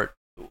the door,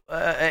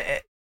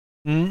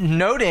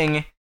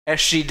 noting as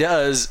she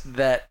does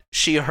that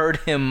she heard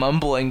him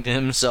mumbling to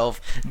himself,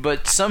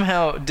 but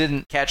somehow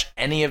didn't catch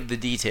any of the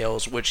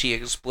details, which he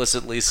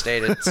explicitly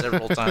stated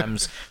several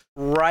times,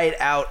 right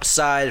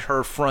outside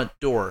her front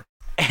door.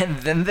 And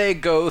then they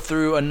go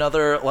through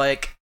another,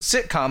 like,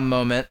 sitcom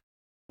moment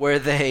where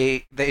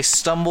they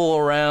stumble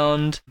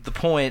around the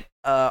point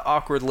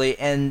awkwardly,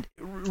 and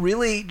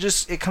really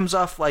just it comes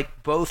off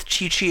like both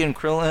Chi-Chi and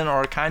Krillin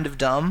are kind of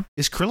dumb.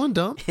 Is Krillin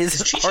dumb?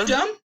 Is Chi-Chi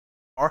dumb?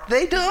 Are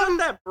they He's not dumb?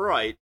 that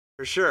bright,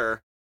 for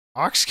sure.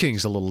 Ox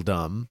King's a little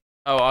dumb.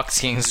 Oh, Ox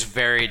King's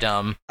very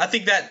dumb. I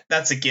think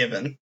that's a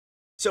given.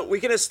 So we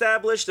can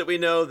establish that we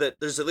know that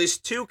there's at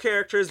least 2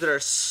 characters that are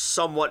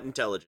somewhat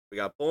intelligent. We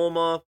got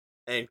Bulma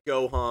and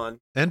Gohan.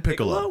 And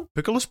Piccolo.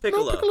 Piccolo?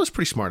 Piccolo's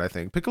pretty smart, I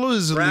think. Piccolo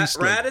is at least...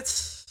 like-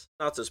 Raditz,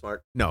 not so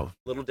smart. no.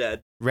 Little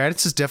dead.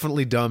 Raditz is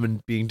definitely dumb,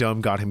 and being dumb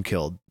got him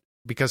killed.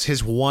 Because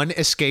his one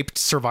escaped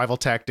survival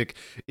tactic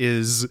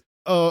is,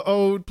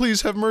 oh,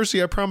 please have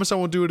mercy, I promise I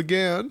won't do it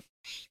again.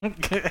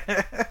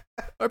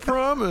 I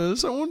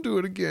promise, I won't do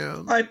it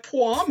again. I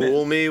promise.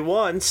 Fool me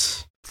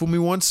once. Fool me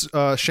once,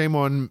 shame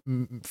on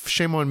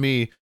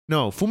me.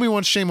 No, fool me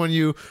once, shame on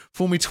you.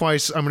 Fool me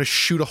twice, I'm gonna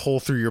shoot a hole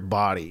through your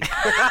body.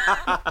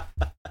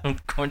 I'm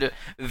going to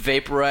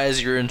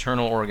vaporize your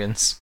internal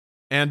organs.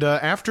 And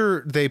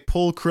after they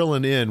pull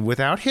Krillin in,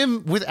 without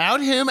him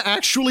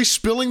actually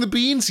spilling the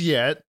beans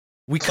yet,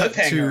 we cut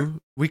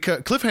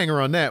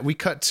cliffhanger on that. We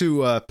cut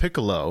to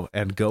Piccolo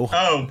and Gohan.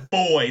 Oh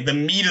boy, the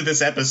meat of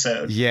this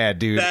episode. Yeah,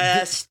 dude.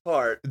 Best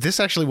part. This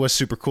actually was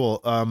super cool.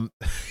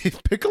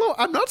 Piccolo,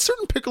 I'm not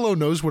certain Piccolo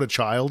knows what a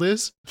child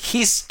is.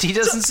 He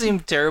doesn't seem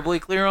terribly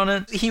clear on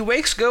it. He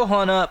wakes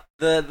Gohan up,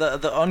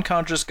 the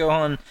unconscious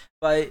Gohan,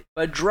 by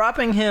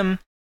dropping him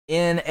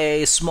in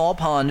a small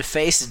pond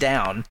face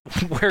down,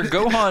 where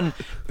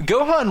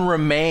Gohan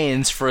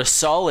remains for a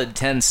solid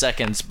 10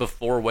 seconds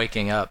before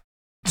waking up.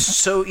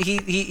 So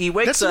he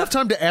wakes That's up. enough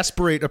time to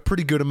aspirate a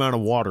pretty good amount of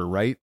water,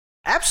 right?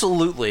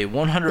 Absolutely,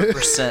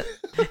 100%.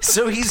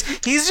 So he's Are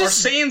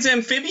just Saiyans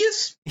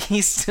amphibious?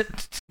 he's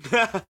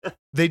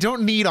They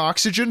don't need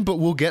oxygen, but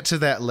we'll get to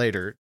that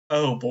later.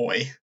 Oh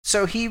boy.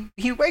 so he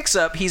wakes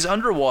up. He's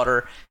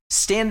underwater,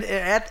 stand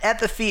at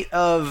the feet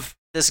of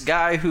this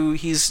guy who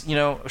he's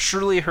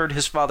surely heard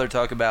his father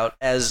talk about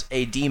as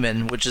a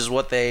demon, which is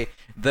what they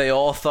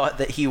all thought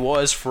that he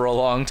was for a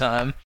long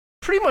time.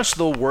 Pretty much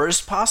the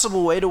worst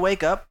possible way to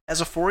wake up as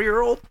a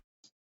 4-year-old.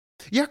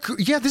 Yeah,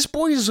 this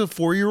boy is a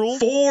 4-year-old.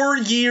 4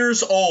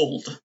 years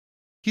old.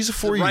 He's a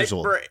 4 years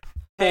old.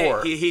 Hey,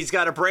 4. he's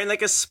got a brain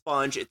like a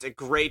sponge. It's a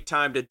great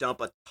time to dump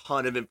a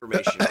ton of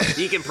information.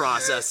 He can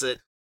process it.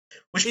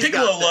 Which He's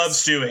Piccolo got this.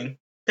 loves doing.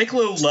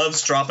 Piccolo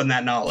loves dropping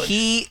that knowledge.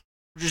 He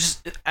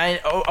just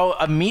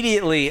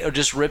immediately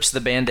just rips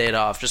the Band-Aid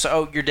off. Just,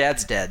 your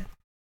dad's dead,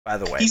 by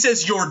the way. He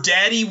says, your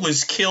daddy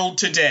was killed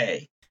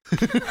today.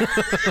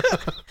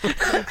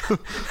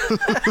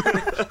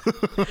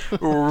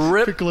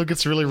 Rip Piccolo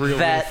gets really real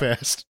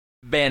fast.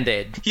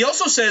 Band-Aid. He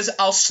also says,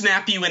 I'll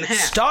snap you in half.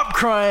 Stop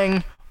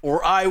crying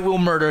or I will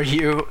murder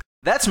you.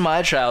 That's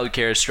my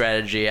childcare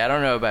strategy. I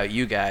don't know about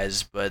you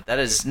guys, but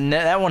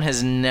that one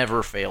has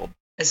never failed.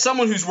 As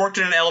someone who's worked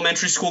in an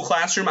elementary school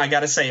classroom, I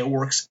gotta say it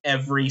works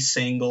every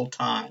single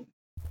time.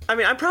 I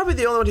mean, I'm probably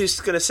the only one who's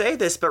going to say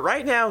this, but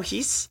right now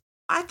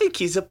I think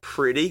he's a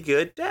pretty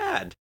good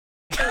dad.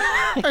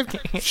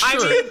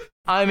 Sure.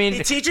 I mean,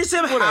 He teaches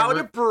him how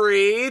to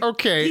breathe.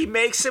 Okay. He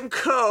makes him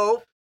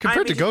cope.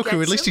 Compared to Goku, he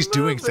gets at least him he's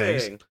doing moving.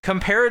 things.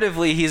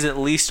 comparatively, he's at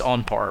least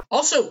on par.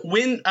 Also,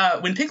 when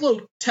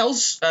Piccolo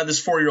tells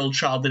this 4-year-old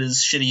child that his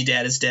shitty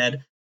dad is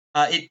dead,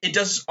 it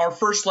does our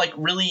first like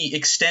really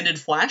extended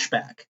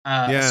flashback,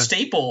 a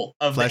staple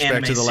of the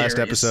anime flashback to the last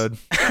series. episode.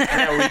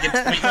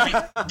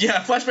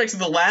 Flashback to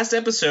the last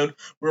episode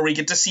where we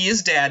get to see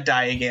his dad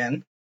die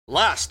again.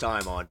 Last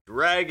time on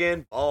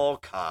Dragon Ball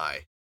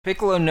Kai.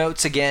 Piccolo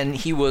notes again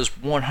he was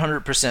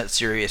 100%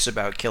 serious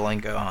about killing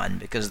Gohan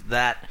because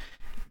that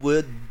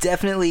would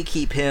definitely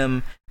keep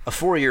him, a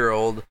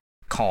 4-year-old,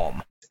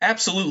 calm.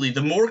 Absolutely.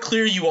 The more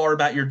clear you are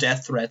about your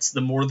death threats,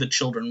 the more the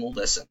children will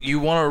listen. You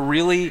want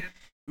to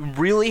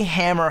really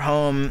hammer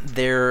home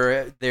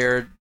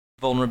their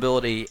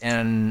vulnerability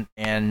and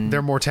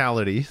Their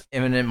mortality.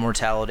 Imminent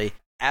mortality.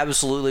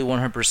 Absolutely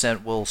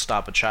 100% will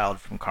stop a child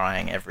from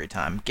crying every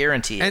time.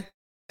 Guaranteed. And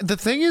the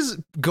thing is,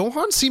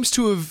 Gohan seems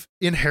to have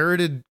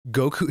inherited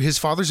his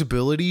father's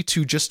ability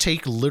to just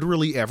take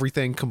literally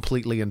everything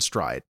completely in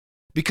stride.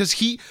 Because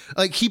he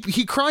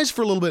cries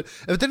for a little bit,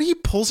 but then he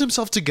pulls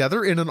himself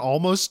together in an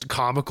almost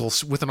comical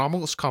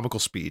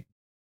speed.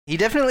 He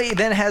definitely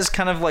then has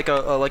kind of like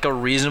a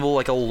reasonable,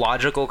 like a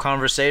logical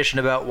conversation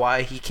about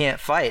why he can't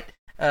fight.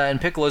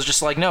 And Piccolo's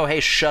just like, no, hey,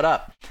 shut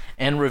up.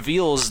 And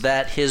reveals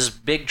that his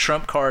big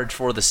trump card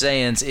for the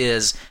Saiyans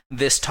is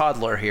this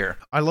toddler here.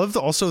 I love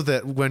also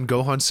that when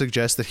Gohan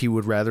suggests that he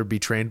would rather be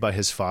trained by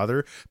his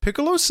father,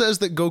 Piccolo says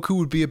that Goku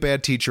would be a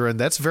bad teacher, and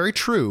that's very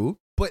true.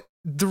 But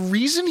the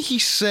reason he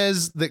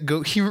says that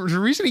the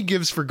reason he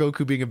gives for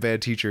Goku being a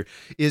bad teacher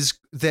is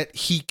that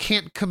he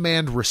can't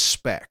command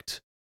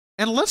respect.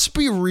 And let's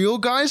be real,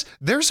 guys,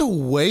 there's a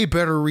way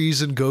better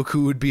reason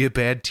Goku would be a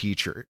bad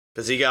teacher.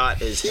 Because he got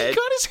his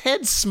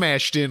head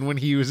smashed in when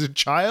he was a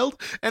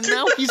child, and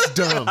now he's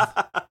dumb.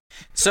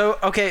 So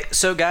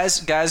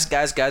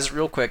guys,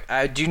 real quick.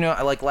 I do know,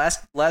 like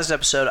last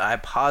episode, I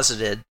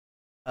posited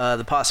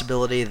the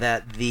possibility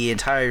that the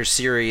entire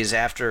series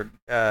after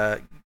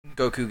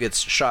Goku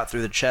gets shot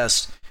through the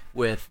chest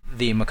with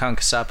the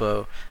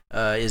Makankasapo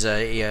is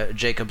a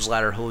Jacob's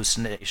Ladder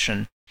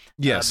hallucination.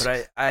 Yes,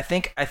 but I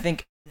think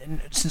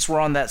since we're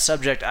on that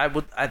subject, I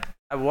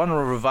want to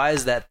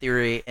revise that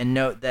theory and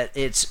note that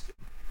it's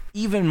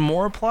even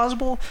more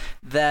plausible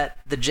that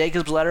the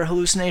Jacob's Ladder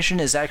hallucination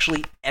is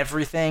actually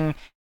everything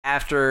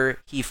after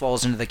he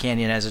falls into the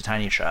canyon as a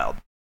tiny child.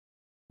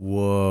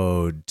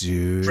 Whoa,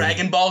 dude.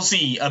 Dragon Ball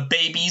Z, a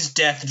baby's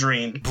death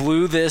dream.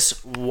 Blew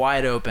this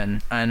wide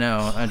open. I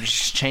know. It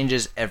just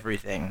changes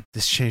everything.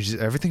 This changes.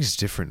 Everything's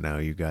different now,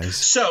 you guys.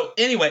 So,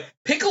 anyway,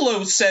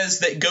 Piccolo says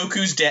that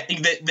Goku's that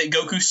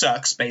Goku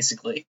sucks,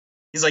 basically.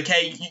 He's like,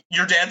 hey,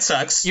 your dad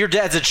sucks. Your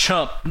dad's a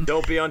chump.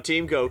 Don't be on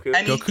Team Goku.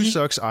 And Goku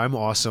sucks. I'm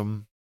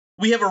awesome.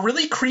 We have a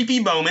really creepy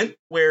moment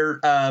where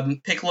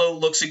Piccolo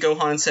looks at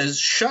Gohan and says,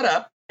 shut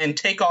up and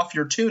take off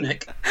your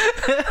tunic.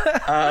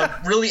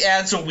 Really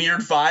adds a weird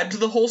vibe to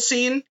the whole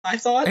scene, I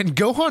thought. And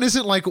Gohan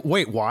isn't like,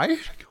 wait, why?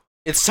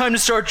 It's time to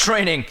start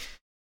training.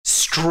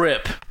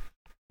 Strip.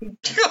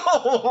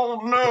 Oh,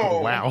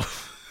 no. Wow.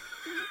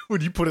 When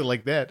you put it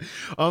like that.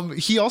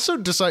 He also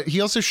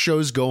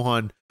shows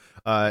Gohan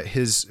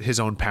his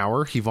own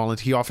power. He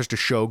offers to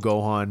show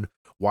Gohan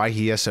why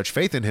he has such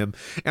faith in him,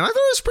 and I thought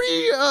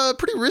it was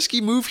pretty risky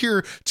move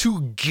here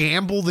to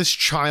gamble this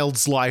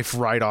child's life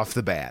right off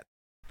the bat.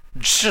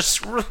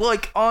 Just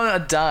like on a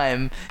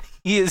dime,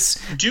 he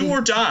is do or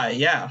die.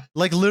 Yeah,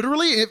 like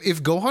literally,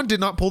 if Gohan did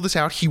not pull this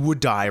out, he would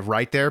die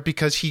right there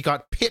because he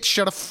got pitched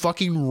at a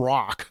fucking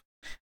rock.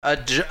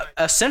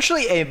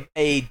 Essentially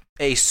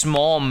a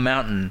small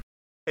mountain.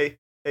 Hey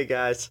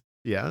guys.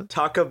 Yeah.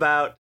 Talk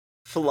about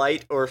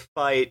flight or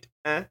fight.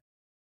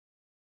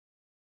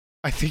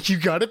 I think you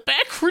got it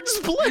backwards,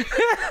 Blake.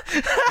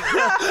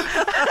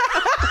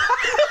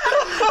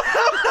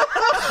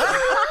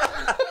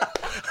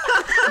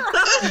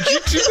 Did you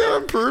do that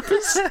on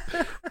purpose?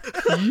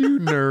 You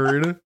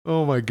nerd.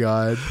 Oh my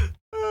god.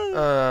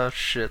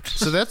 Shit.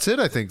 So that's it,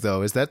 I think,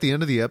 though. Is that the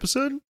end of the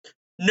episode?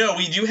 No,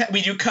 we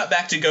do cut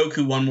back to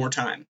Goku one more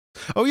time.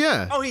 Oh,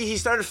 yeah. Oh, he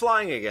started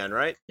flying again,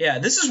 right? Yeah,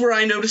 this is where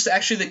I noticed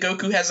actually that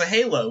Goku has a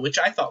halo, which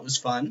I thought was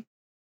fun.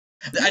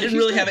 I didn't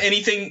really have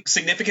anything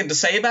significant to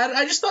say about it.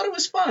 I just thought it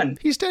was fun.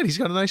 He's dead. He's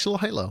got a nice little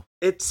halo.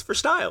 It's for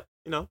style,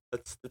 you know.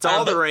 It's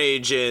all the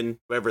rage in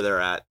wherever they're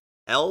at.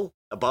 Hell?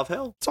 Above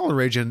hell? It's all the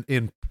rage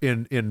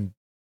in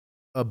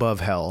above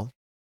hell.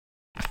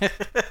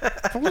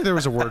 If only there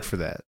was a word for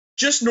that.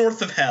 Just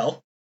north of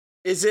hell.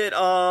 Is it,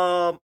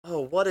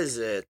 what is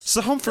it? It's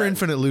the home for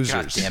infinite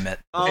losers. God damn it.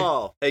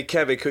 Oh, hey,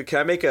 Kevin, can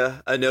I make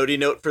a notey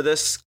note for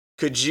this?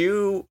 Could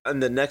you, in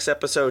the next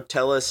episode,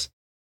 tell us,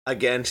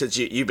 again, since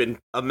you've been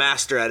a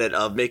master at it,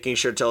 of making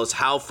sure to tell us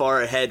how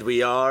far ahead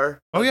we are?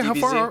 Oh, yeah,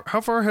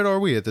 how far ahead are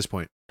we at this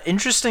point?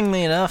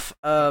 Interestingly enough,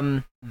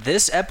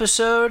 this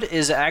episode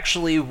is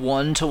actually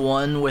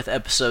 1-to-1 with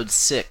episode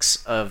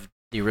 6 of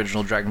the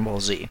original Dragon Ball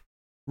Z.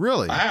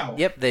 Really? Wow.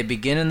 Yep, they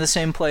begin in the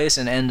same place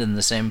and end in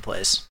the same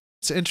place.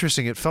 It's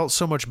interesting. It felt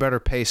so much better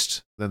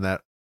paced than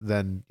that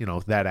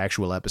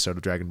actual episode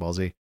of Dragon Ball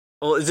Z.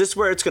 Well, is this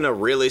where it's going to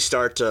really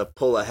start to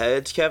pull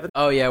ahead, Kevin?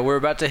 Oh yeah, we're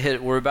about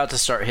to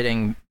start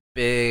hitting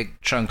big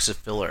chunks of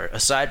filler.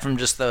 Aside from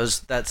just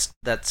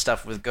that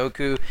stuff with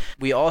Goku,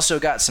 we also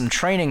got some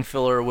training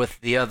filler with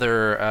the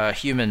other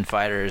human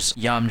fighters: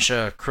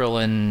 Yamcha,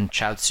 Krillin,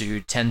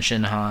 Chaozu,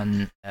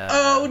 Tenshinhan.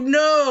 Oh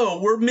no,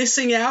 we're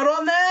missing out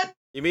on that?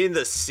 You mean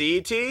the C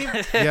team?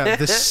 Yeah,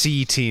 the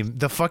C team.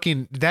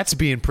 That's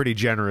being pretty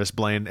generous,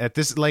 Blaine. At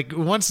this, like,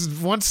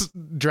 once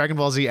Dragon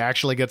Ball Z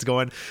actually gets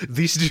going,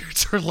 these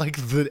dudes are like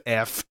the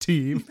F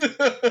team.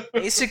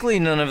 Basically,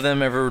 none of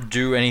them ever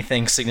do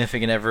anything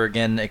significant ever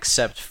again,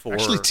 except for...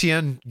 Actually,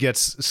 Tien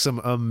gets some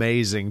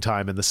amazing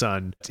time in the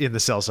sun in the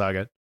Cell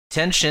Saga.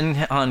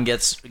 Tenshinhan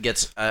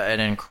gets an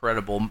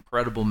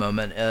incredible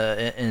moment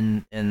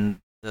in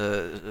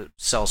the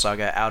Cell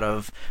Saga out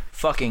of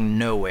fucking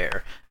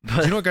nowhere.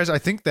 But You know what, guys? I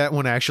think that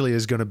one actually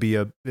is going to be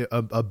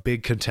a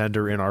big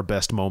contender in our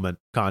best moment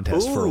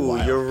contest for a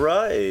while. You're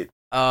right.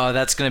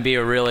 that's gonna be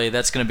a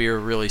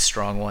really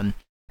strong one.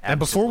 And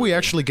before we Absolutely.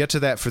 actually get to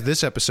that for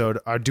this episode,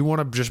 I do want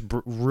to just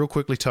real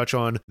quickly touch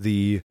on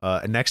the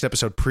next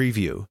episode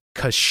preview,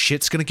 because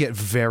shit's going to get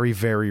very,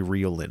 very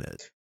real in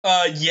it.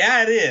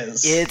 Yeah, it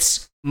is.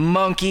 It's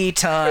monkey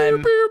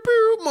time. Pew, pew,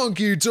 pew,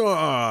 monkey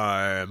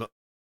time.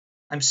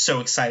 I'm so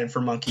excited for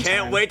Monkey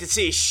Can't Time. wait to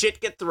see shit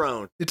get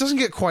thrown. It doesn't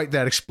get quite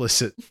that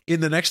explicit. In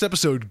the next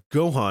episode,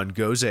 Gohan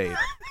goes ape.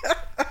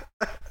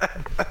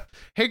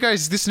 Hey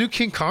guys, this new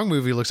King Kong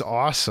movie looks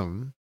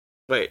awesome.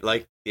 Wait,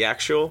 like the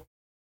actual?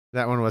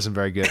 That one wasn't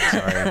very good,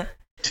 sorry.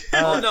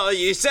 Oh no,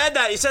 you said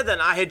that.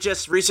 And I had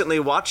just recently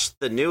watched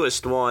the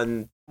newest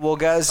one Well,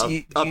 guys, up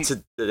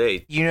to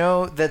date. you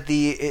know that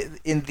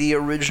in the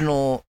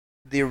original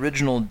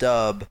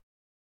dub,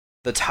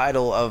 the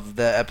title of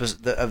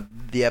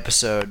the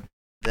episode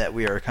that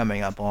we are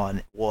coming up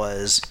on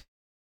was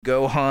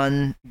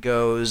Gohan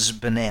Goes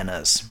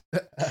Bananas.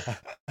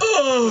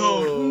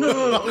 Oh,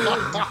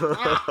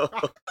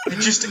 no. It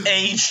just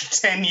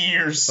aged 10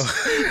 years.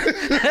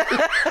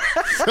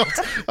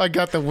 I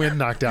got the wind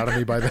knocked out of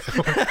me by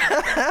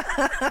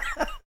that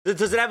one.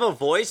 Does it have a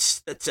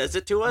voice that says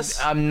it to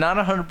us? I'm not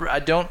 100%. I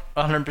don't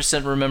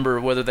 100% remember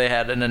whether they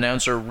had an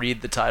announcer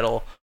read the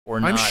title or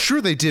not. I'm sure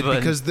they did,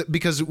 but-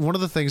 because one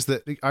of the things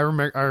that I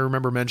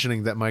remember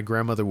mentioning that my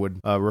grandmother would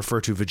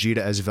refer to Vegeta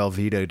as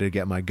Velveeta to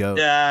get my goat.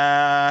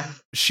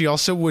 She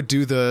also would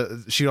do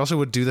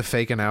the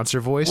fake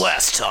announcer voice.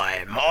 Last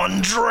time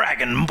on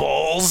Dragon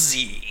Ball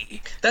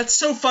Z. That's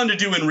so fun to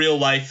do in real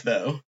life,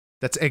 though.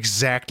 That's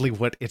exactly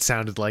what it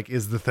sounded like.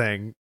 Is the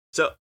thing.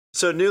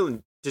 So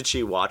Newland, did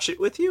she watch it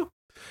with you?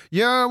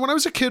 Yeah, when I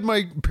was a kid,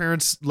 my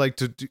parents liked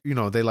to,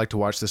 they liked to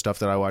watch the stuff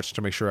that I watched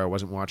to make sure I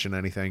wasn't watching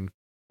anything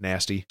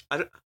nasty. I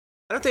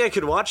don't think I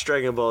could watch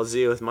Dragon Ball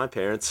Z with my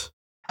parents.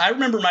 I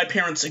remember my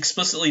parents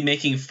explicitly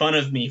making fun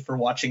of me for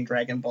watching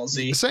Dragon Ball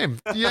Z. Same.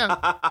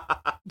 Yeah.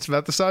 It's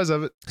about the size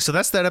of it. So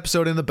that's that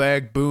episode in the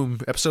bag. Boom.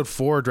 Episode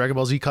 4, Dragon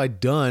Ball Z Kai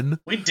done.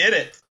 We did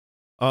it.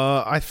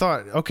 I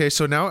thought, okay,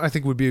 so now I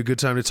think would be a good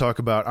time to talk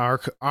about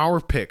our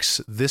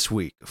picks this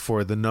week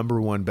for the number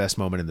one best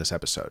moment in this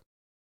episode.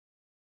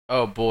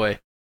 Oh boy.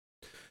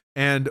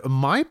 And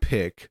my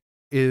pick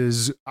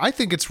is, I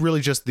think it's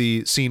really just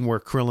the scene where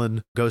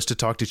Krillin goes to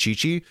talk to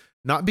Chi-Chi,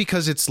 not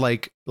because it's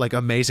like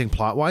amazing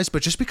plot-wise,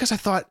 but just because I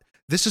thought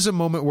this is a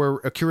moment where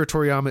Akira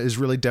Toriyama is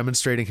really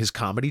demonstrating his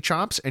comedy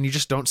chops, and you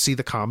just don't see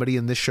the comedy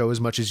in this show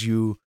as much as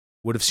you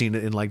would have seen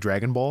it in like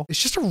Dragon Ball.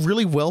 It's just a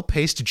really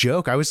well-paced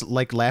joke. I was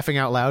like laughing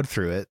out loud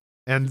through it.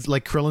 And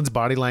like Krillin's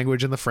body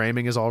language and the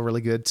framing is all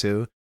really good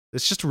too.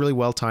 It's just a really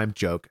well-timed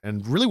joke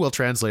and really well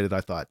translated,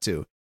 I thought,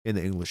 too, in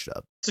the English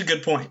dub. It's a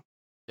good point.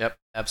 Yep,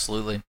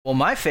 absolutely. Well,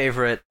 my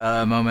favorite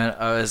moment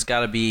has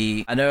got to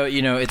be, I know,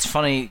 it's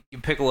funny,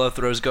 Piccolo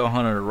throws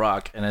Gohan at a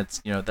rock, and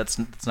it's not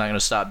going to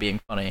stop being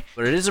funny.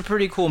 But it is a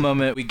pretty cool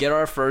moment. We get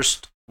our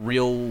first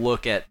real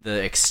look at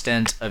the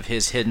extent of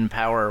his hidden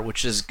power,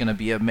 which is going to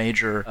be a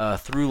major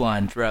through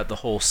line throughout the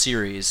whole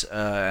series.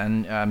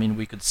 And I mean,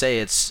 we could say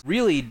it's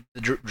really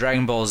the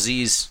Dragon Ball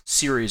Z's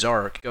series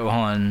arc,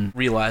 Gohan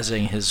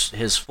realizing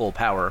his full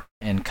power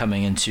and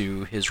coming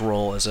into his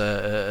role as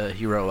a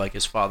hero like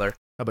his father.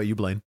 How about you,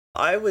 Blaine?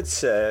 I would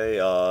say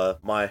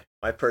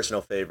my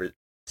personal favorite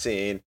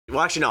scene.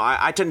 Well, actually, no,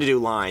 I tend to do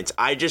lines.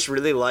 I just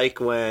really like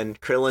when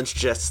Krillin's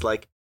just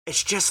like,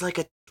 it's just like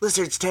a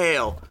lizard's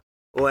tail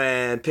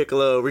when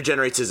Piccolo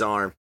regenerates his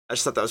arm. I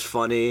just thought that was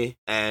funny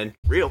and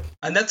real.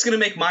 And that's going to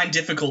make mine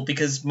difficult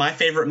because my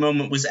favorite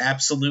moment was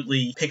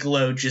absolutely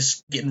Piccolo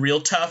just getting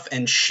real tough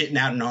and shitting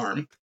out an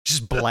arm.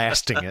 Just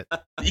blasting it.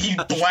 He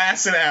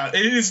blasts it out.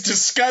 It is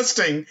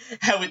disgusting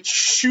how it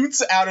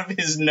shoots out of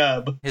his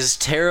nub. His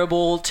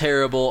terrible,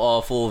 terrible,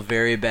 awful,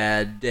 very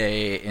bad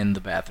day in the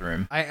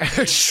bathroom.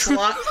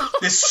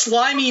 This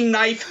slimy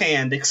knife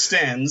hand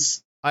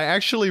extends. I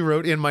actually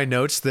wrote in my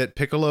notes that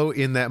Piccolo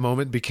in that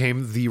moment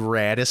became the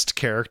raddest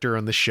character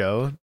on the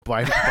show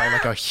by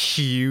like a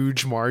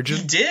huge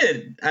margin. He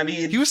did. I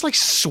mean, He was like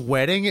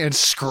sweating and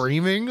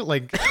screaming.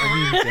 Like,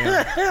 I mean,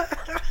 damn.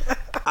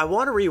 I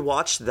want to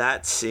rewatch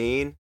that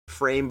scene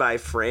frame by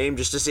frame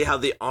just to see how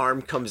the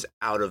arm comes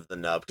out of the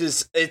nub,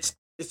 because it's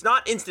it's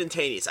not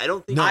instantaneous. I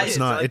don't think No, it it's is.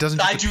 not. It doesn't.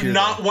 I just do appear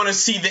not there. want to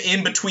see the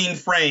in between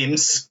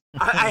frames.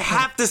 I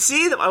have to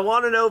see them. I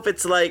want to know if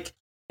it's like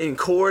in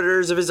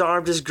quarters of his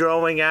arm just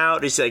growing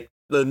out. He's like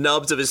the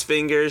nubs of his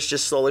fingers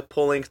just slowly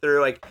pulling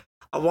through. Like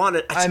I want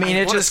to. I mean,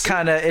 it just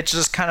kind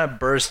of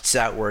bursts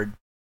outward.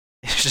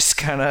 It just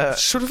kind of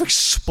Sort of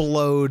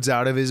explodes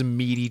out of his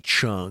meaty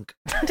chunk.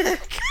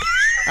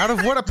 Out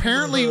of what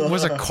apparently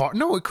was a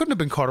no, it couldn't have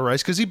been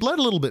cauterized because he bled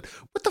a little bit.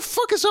 What the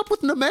fuck is up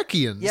with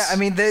Namekians? Yeah, I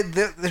mean,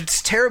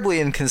 it's terribly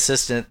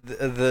inconsistent.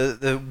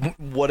 The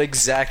what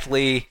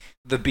exactly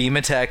the beam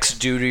attacks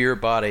do to your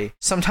body.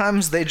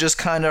 Sometimes they just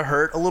kind of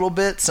hurt a little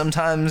bit.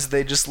 Sometimes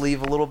they just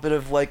leave a little bit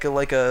of like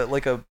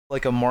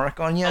a mark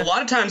on you. A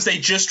lot of times they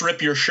just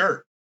rip your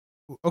shirt.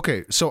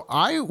 Okay, so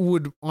I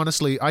would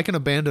honestly, I can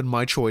abandon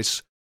my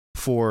choice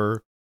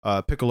for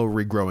Piccolo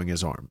regrowing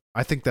his arm.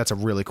 I think that's a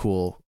really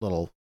cool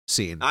little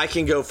scene. I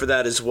can go for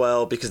that as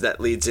well because that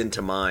leads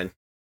into mine.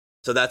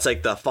 So that's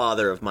like the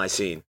father of my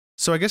scene.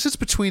 So I guess it's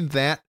between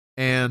that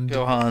and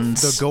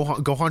Gohan's. the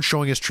Gohan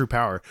showing his true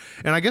power.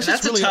 And I guess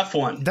That's it's really a tough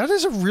one. That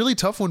is a really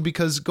tough one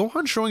because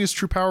Gohan showing his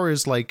true power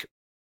is like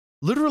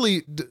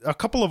literally a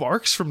couple of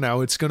arcs from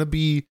now. It's going to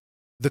be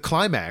the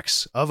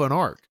climax of an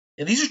arc.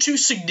 Yeah, these are two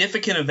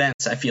significant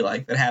events, I feel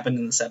like, that happened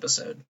in this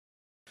episode.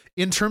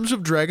 In terms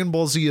of Dragon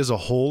Ball Z as a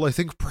whole, I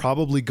think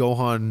probably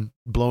Gohan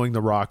blowing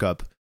the rock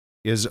up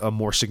is a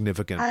more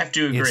significant I have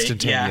to agree.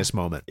 instantaneous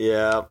moment.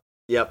 Yeah.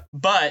 Yep.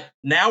 But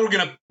now we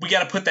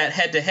got to put that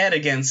head to head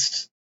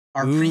against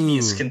our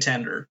previous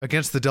contender.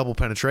 Against the double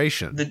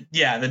penetration. The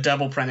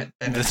double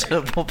penetration. The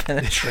double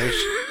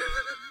penetration.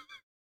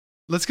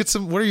 Let's get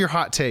some. What are your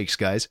hot takes,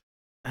 guys?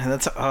 And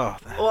that's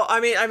Well, I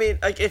mean,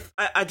 like if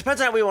it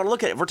depends on how we want to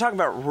look at it. If we're talking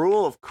about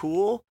rule of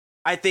cool,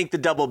 I think the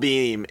double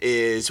beam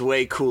is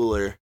way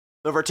cooler.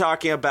 But if we're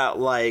talking about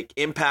like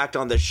impact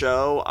on the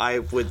show, I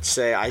would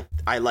say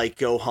I like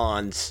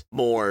Gohan's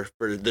more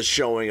for the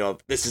showing of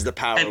this is the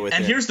power with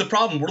And it. here's the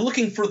problem: we're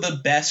looking for the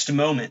best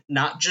moment,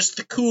 not just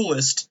the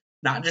coolest,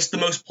 not just the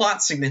most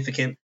plot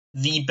significant,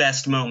 the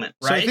best moment,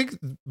 right? So I think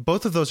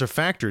both of those are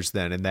factors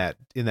then in that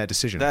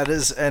decision. that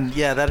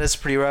is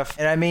pretty rough.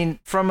 And I mean,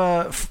 from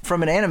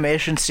an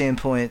animation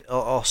standpoint,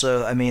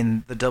 also, I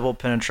mean, the double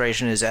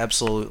penetration is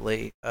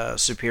absolutely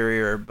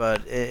superior.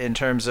 But in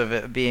terms of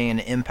it being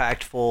an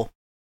impactful,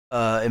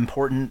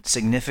 important,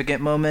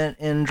 significant moment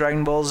in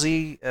Dragon Ball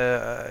Z,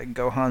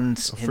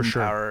 Gohan's hidden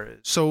power.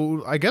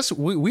 So I guess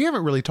we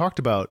haven't really talked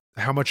about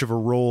how much of a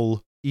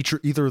role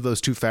either of those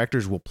two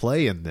factors will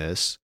play in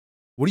this.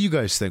 What do you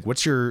guys think?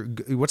 What's your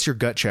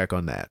gut check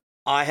on that?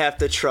 I have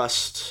to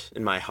trust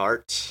in my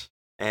heart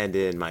and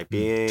in my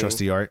being. Trust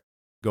the art.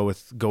 Go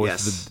with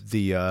Yes.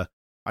 the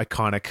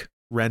iconic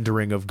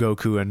rendering of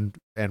Goku and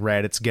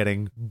Raditz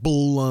getting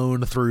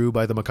blown through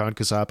by the Makan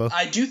Kasapo.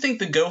 I do think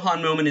the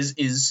Gohan moment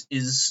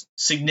is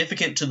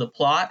significant to the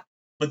plot,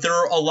 but there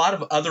are a lot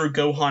of other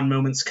Gohan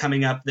moments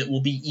coming up that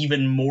will be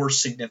even more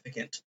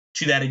significant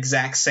to that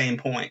exact same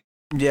point.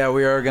 Yeah,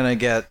 we are gonna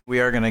get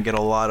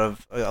a lot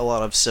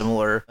of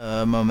similar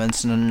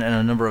moments, and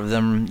a number of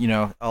them, you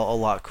know, a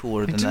lot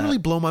cooler It than didn't that. really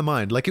blow my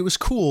mind. Like, it was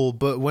cool,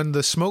 but when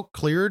the smoke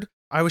cleared,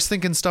 I was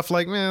thinking stuff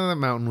like, man, that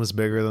mountain was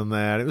bigger than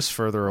that. It was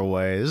further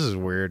away. This is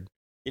weird.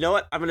 You know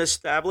what? I'm gonna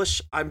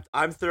establish. I'm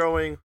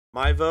throwing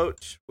my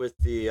vote with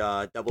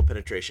the double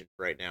penetration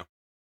right now.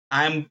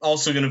 I'm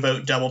also going to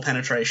vote double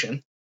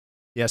penetration.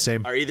 Yeah,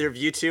 same. Are either of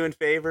you two in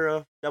favor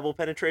of double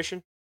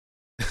penetration?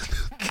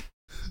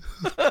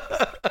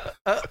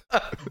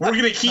 We're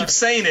going to keep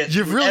saying it.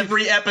 You've really-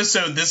 Every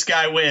episode, this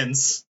guy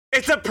wins.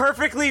 It's a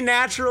perfectly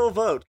natural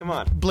vote. Come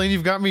on. Blaine,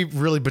 you've got me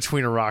really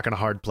between a rock and a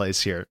hard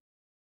place here.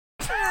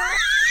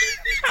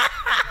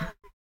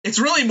 It's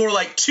really more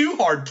like two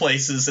hard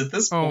places at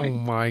this Oh point.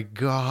 my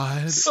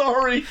god.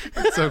 Sorry.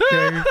 It's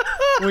okay.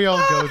 We all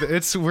go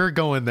there. We're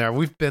going there.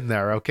 We've been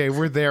there, okay?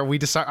 We're there. We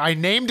decide. I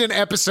named an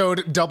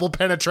episode Double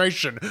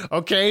Penetration,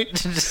 okay?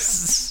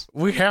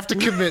 We have to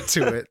commit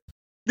to it.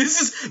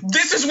 This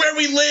is where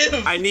we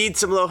live. I need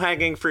some low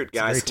hanging fruit, It's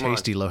guys. very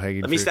tasty, low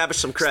hanging. Let me establish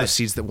some It's the cred.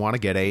 seeds that want to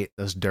get ate.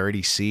 Those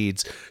dirty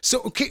seeds.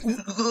 So okay,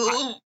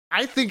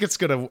 I think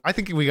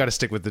we got to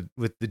stick with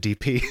the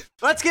DP.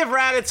 Let's give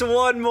Raditz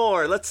one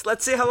more. Let's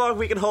see how long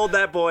we can hold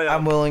that boy up.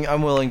 I'm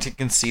willing to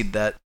concede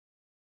that.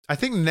 I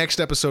think next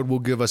episode will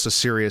give us a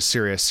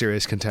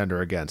serious contender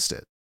against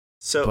it.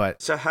 So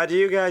how do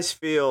you guys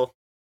feel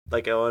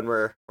like when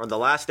we're on the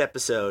last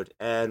episode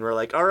and we're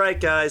like, all right,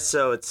 guys,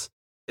 so it's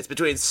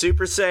between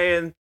Super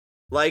Saiyan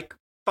like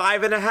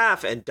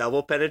 5.5 and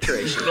double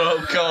penetration.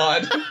 Oh,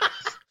 God.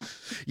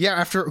 Yeah,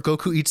 after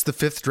Goku eats the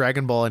 5th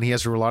Dragon Ball and he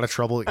has a lot of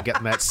trouble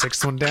getting that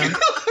 6th one down,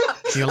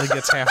 he only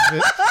gets half of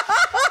it.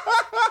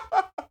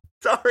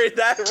 Sorry,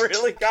 that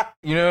really got.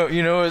 You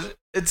know,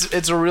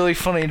 it's a really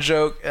funny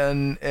joke,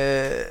 and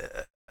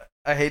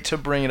I hate to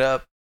bring it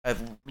up. I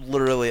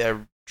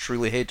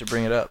truly hate to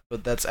bring it up,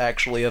 but that's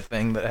actually a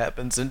thing that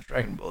happens in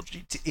Dragon Ball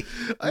GT.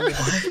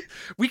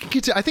 We can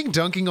get to. I think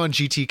dunking on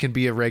GT can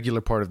be a regular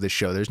part of this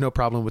show. There's no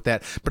problem with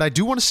that. But I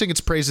do want to sing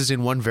its praises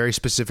in one very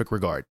specific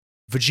regard.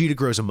 Vegeta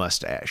grows a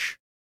mustache.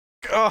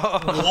 Oh,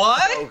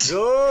 What?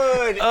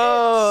 Good.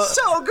 Oh, It's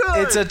so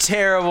good. it's a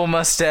terrible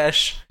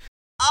mustache.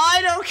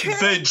 I don't care.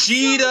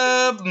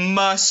 Vegeta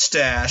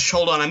mustache.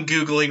 Hold on, I'm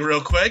Googling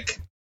real quick.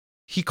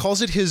 He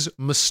calls it his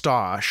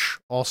mustache,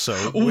 also.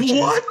 Which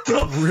What is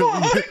the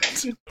really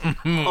fuck?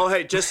 Oh,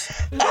 hey, just so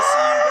you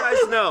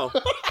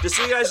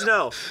guys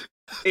know,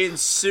 in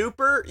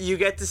Super, you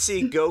get to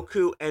see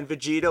Goku and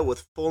Vegeta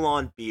with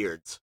full-on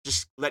beards.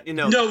 Just let you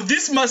know. No,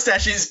 this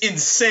mustache is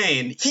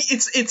insane.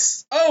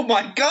 It's oh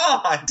my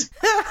god.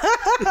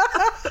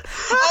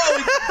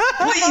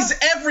 Oh, please,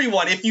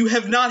 everyone, if you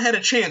have not had a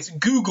chance,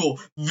 Google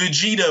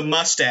Vegeta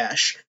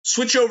mustache.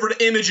 Switch over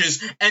to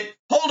images and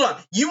hold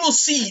on. You will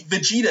see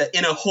Vegeta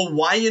in a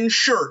Hawaiian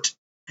shirt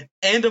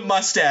and a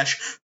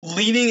mustache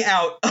leaning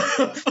out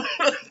of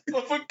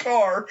a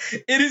car.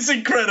 It is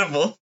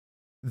incredible.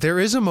 There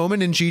is a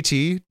moment in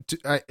GT,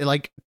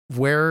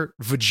 where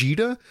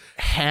Vegeta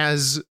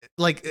has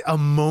like a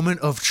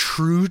moment of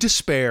true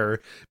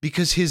despair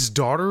because his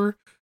daughter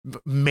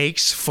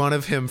makes fun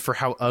of him for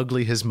how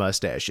ugly his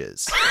mustache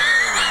is.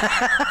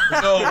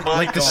 Oh my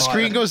Like god. the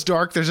screen goes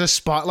dark, there's a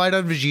spotlight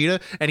on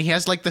Vegeta, and he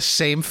has like the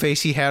same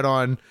face he had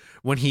on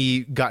when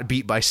he got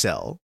beat by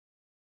Cell.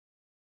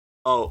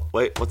 Oh,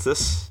 wait, what's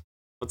this?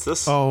 What's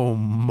this? Oh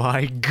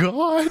my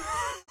god.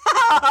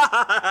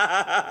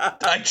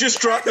 I just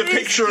dropped the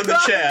picture in the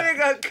chat. He's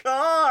driving a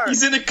car.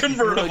 He's in a Look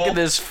convertible. at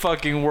this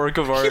fucking work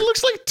of He art.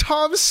 looks like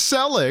Tom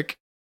Selleck.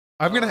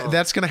 Oh.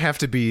 That's gonna have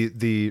to be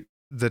the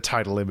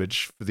title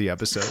image for the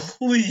episode.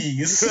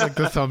 Please. Like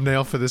the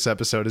thumbnail for this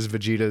episode is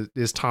Vegeta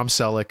is Tom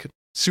Selleck,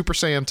 Super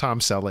Saiyan Tom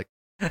Selleck.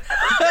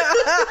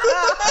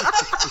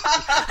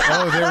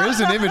 Oh, there is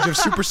an image of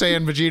Super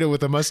Saiyan Vegeta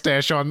with a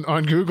mustache on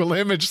Google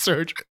image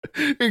search,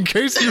 in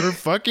case you were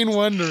fucking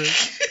wondering.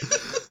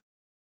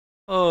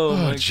 Oh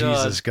my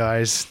Jesus,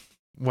 guys.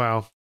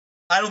 Wow.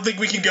 I don't think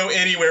we can go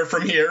anywhere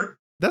from here.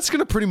 That's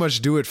gonna pretty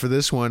much do it for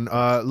this one.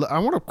 I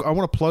want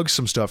to plug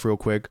some stuff real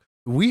quick.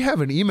 We have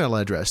an email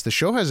address. The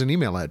show has an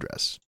email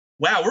address.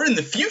 Wow, we're in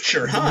the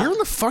future, huh? We're in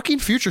the fucking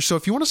future, so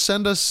if you want to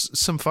send us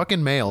some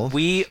fucking mail, God.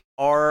 We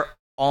are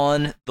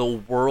on the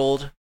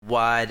World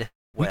Wide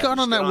we Web. got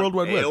on that World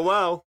Wide Web.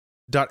 AOL.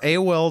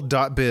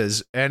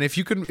 .aol.biz, and if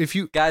you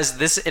Guys,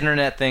 this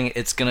internet thing,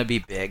 it's gonna be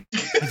big.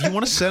 if you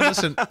want to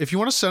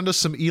send us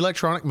some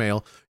electronic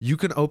mail, you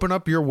can open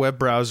up your web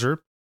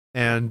browser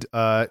and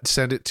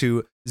send it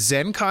to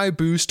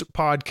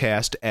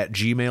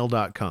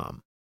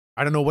zenkaiboostpodcast@gmail.com.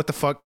 I don't know what the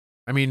fuck.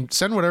 I mean,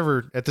 send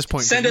whatever at this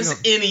point. Send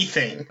us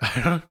anything.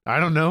 I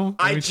don't know.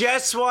 I mean,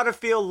 just want to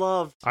feel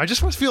loved. I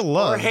just want to feel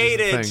loved. Or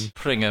hated. is the thing.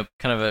 Putting a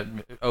kind of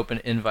an open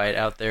invite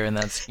out there, and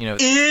that's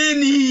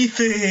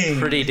Anything.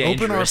 pretty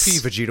dangerous. Open RP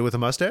Vegeta with a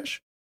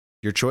mustache.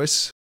 Your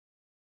choice.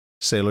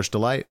 Sailor's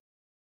Delight.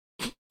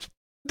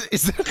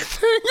 Is that a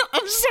thing?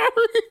 I'm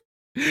sorry.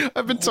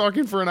 I've been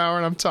talking for an hour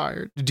and I'm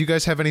tired. Do you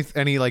guys have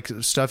any like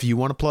stuff you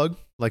want to plug,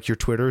 like your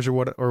Twitters or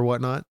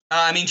whatnot?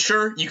 I mean,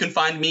 sure, you can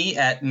find me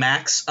at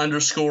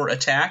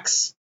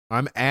max_attacks.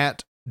 I'm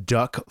at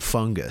Duck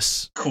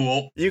Fungus.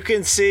 Cool. You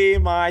can see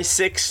my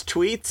 6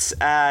 tweets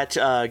at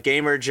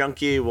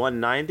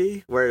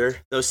GamerJunkie190, where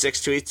those 6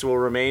 tweets will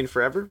remain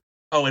forever.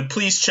 Oh, and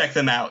please check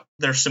them out.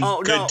 There's some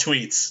good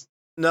tweets.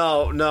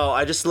 No,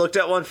 I just looked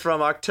at one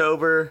from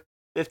October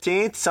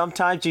 15th.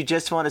 Sometimes you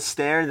just want to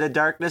stare in the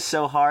darkness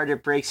so hard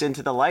it breaks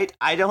into the light.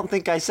 I don't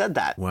think I said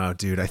that. Wow,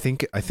 dude, I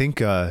think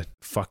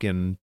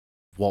fucking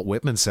Walt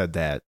Whitman said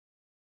that.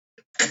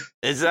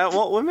 Is that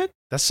Walt Whitman?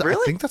 I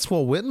Really? think that's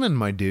Walt Whitman,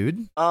 my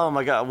dude. Oh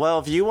my god. Well,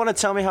 if you want to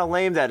tell me how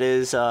lame that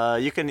is,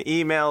 you can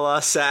email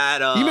us at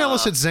Email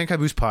us at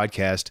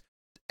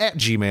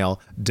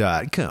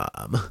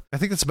zenkaiboostpodcast@gmail.com. I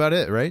think that's about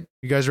it, right?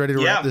 You guys ready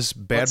to wrap this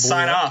bad Let's boy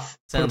sign up? off.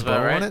 Sounds Put a bow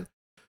about right. on it?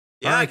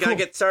 Yeah, All right, I gotta cool.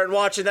 get started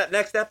watching that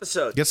next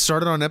episode. Get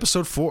started on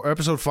episode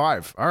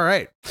 5. All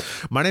right.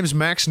 My name is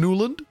Max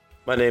Newland.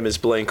 My name is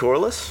Blaine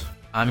Corliss.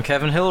 I'm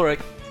Kevin Hillerick.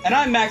 And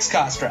I'm Max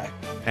Kostrak.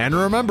 And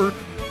remember,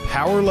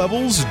 power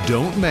levels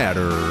don't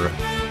matter.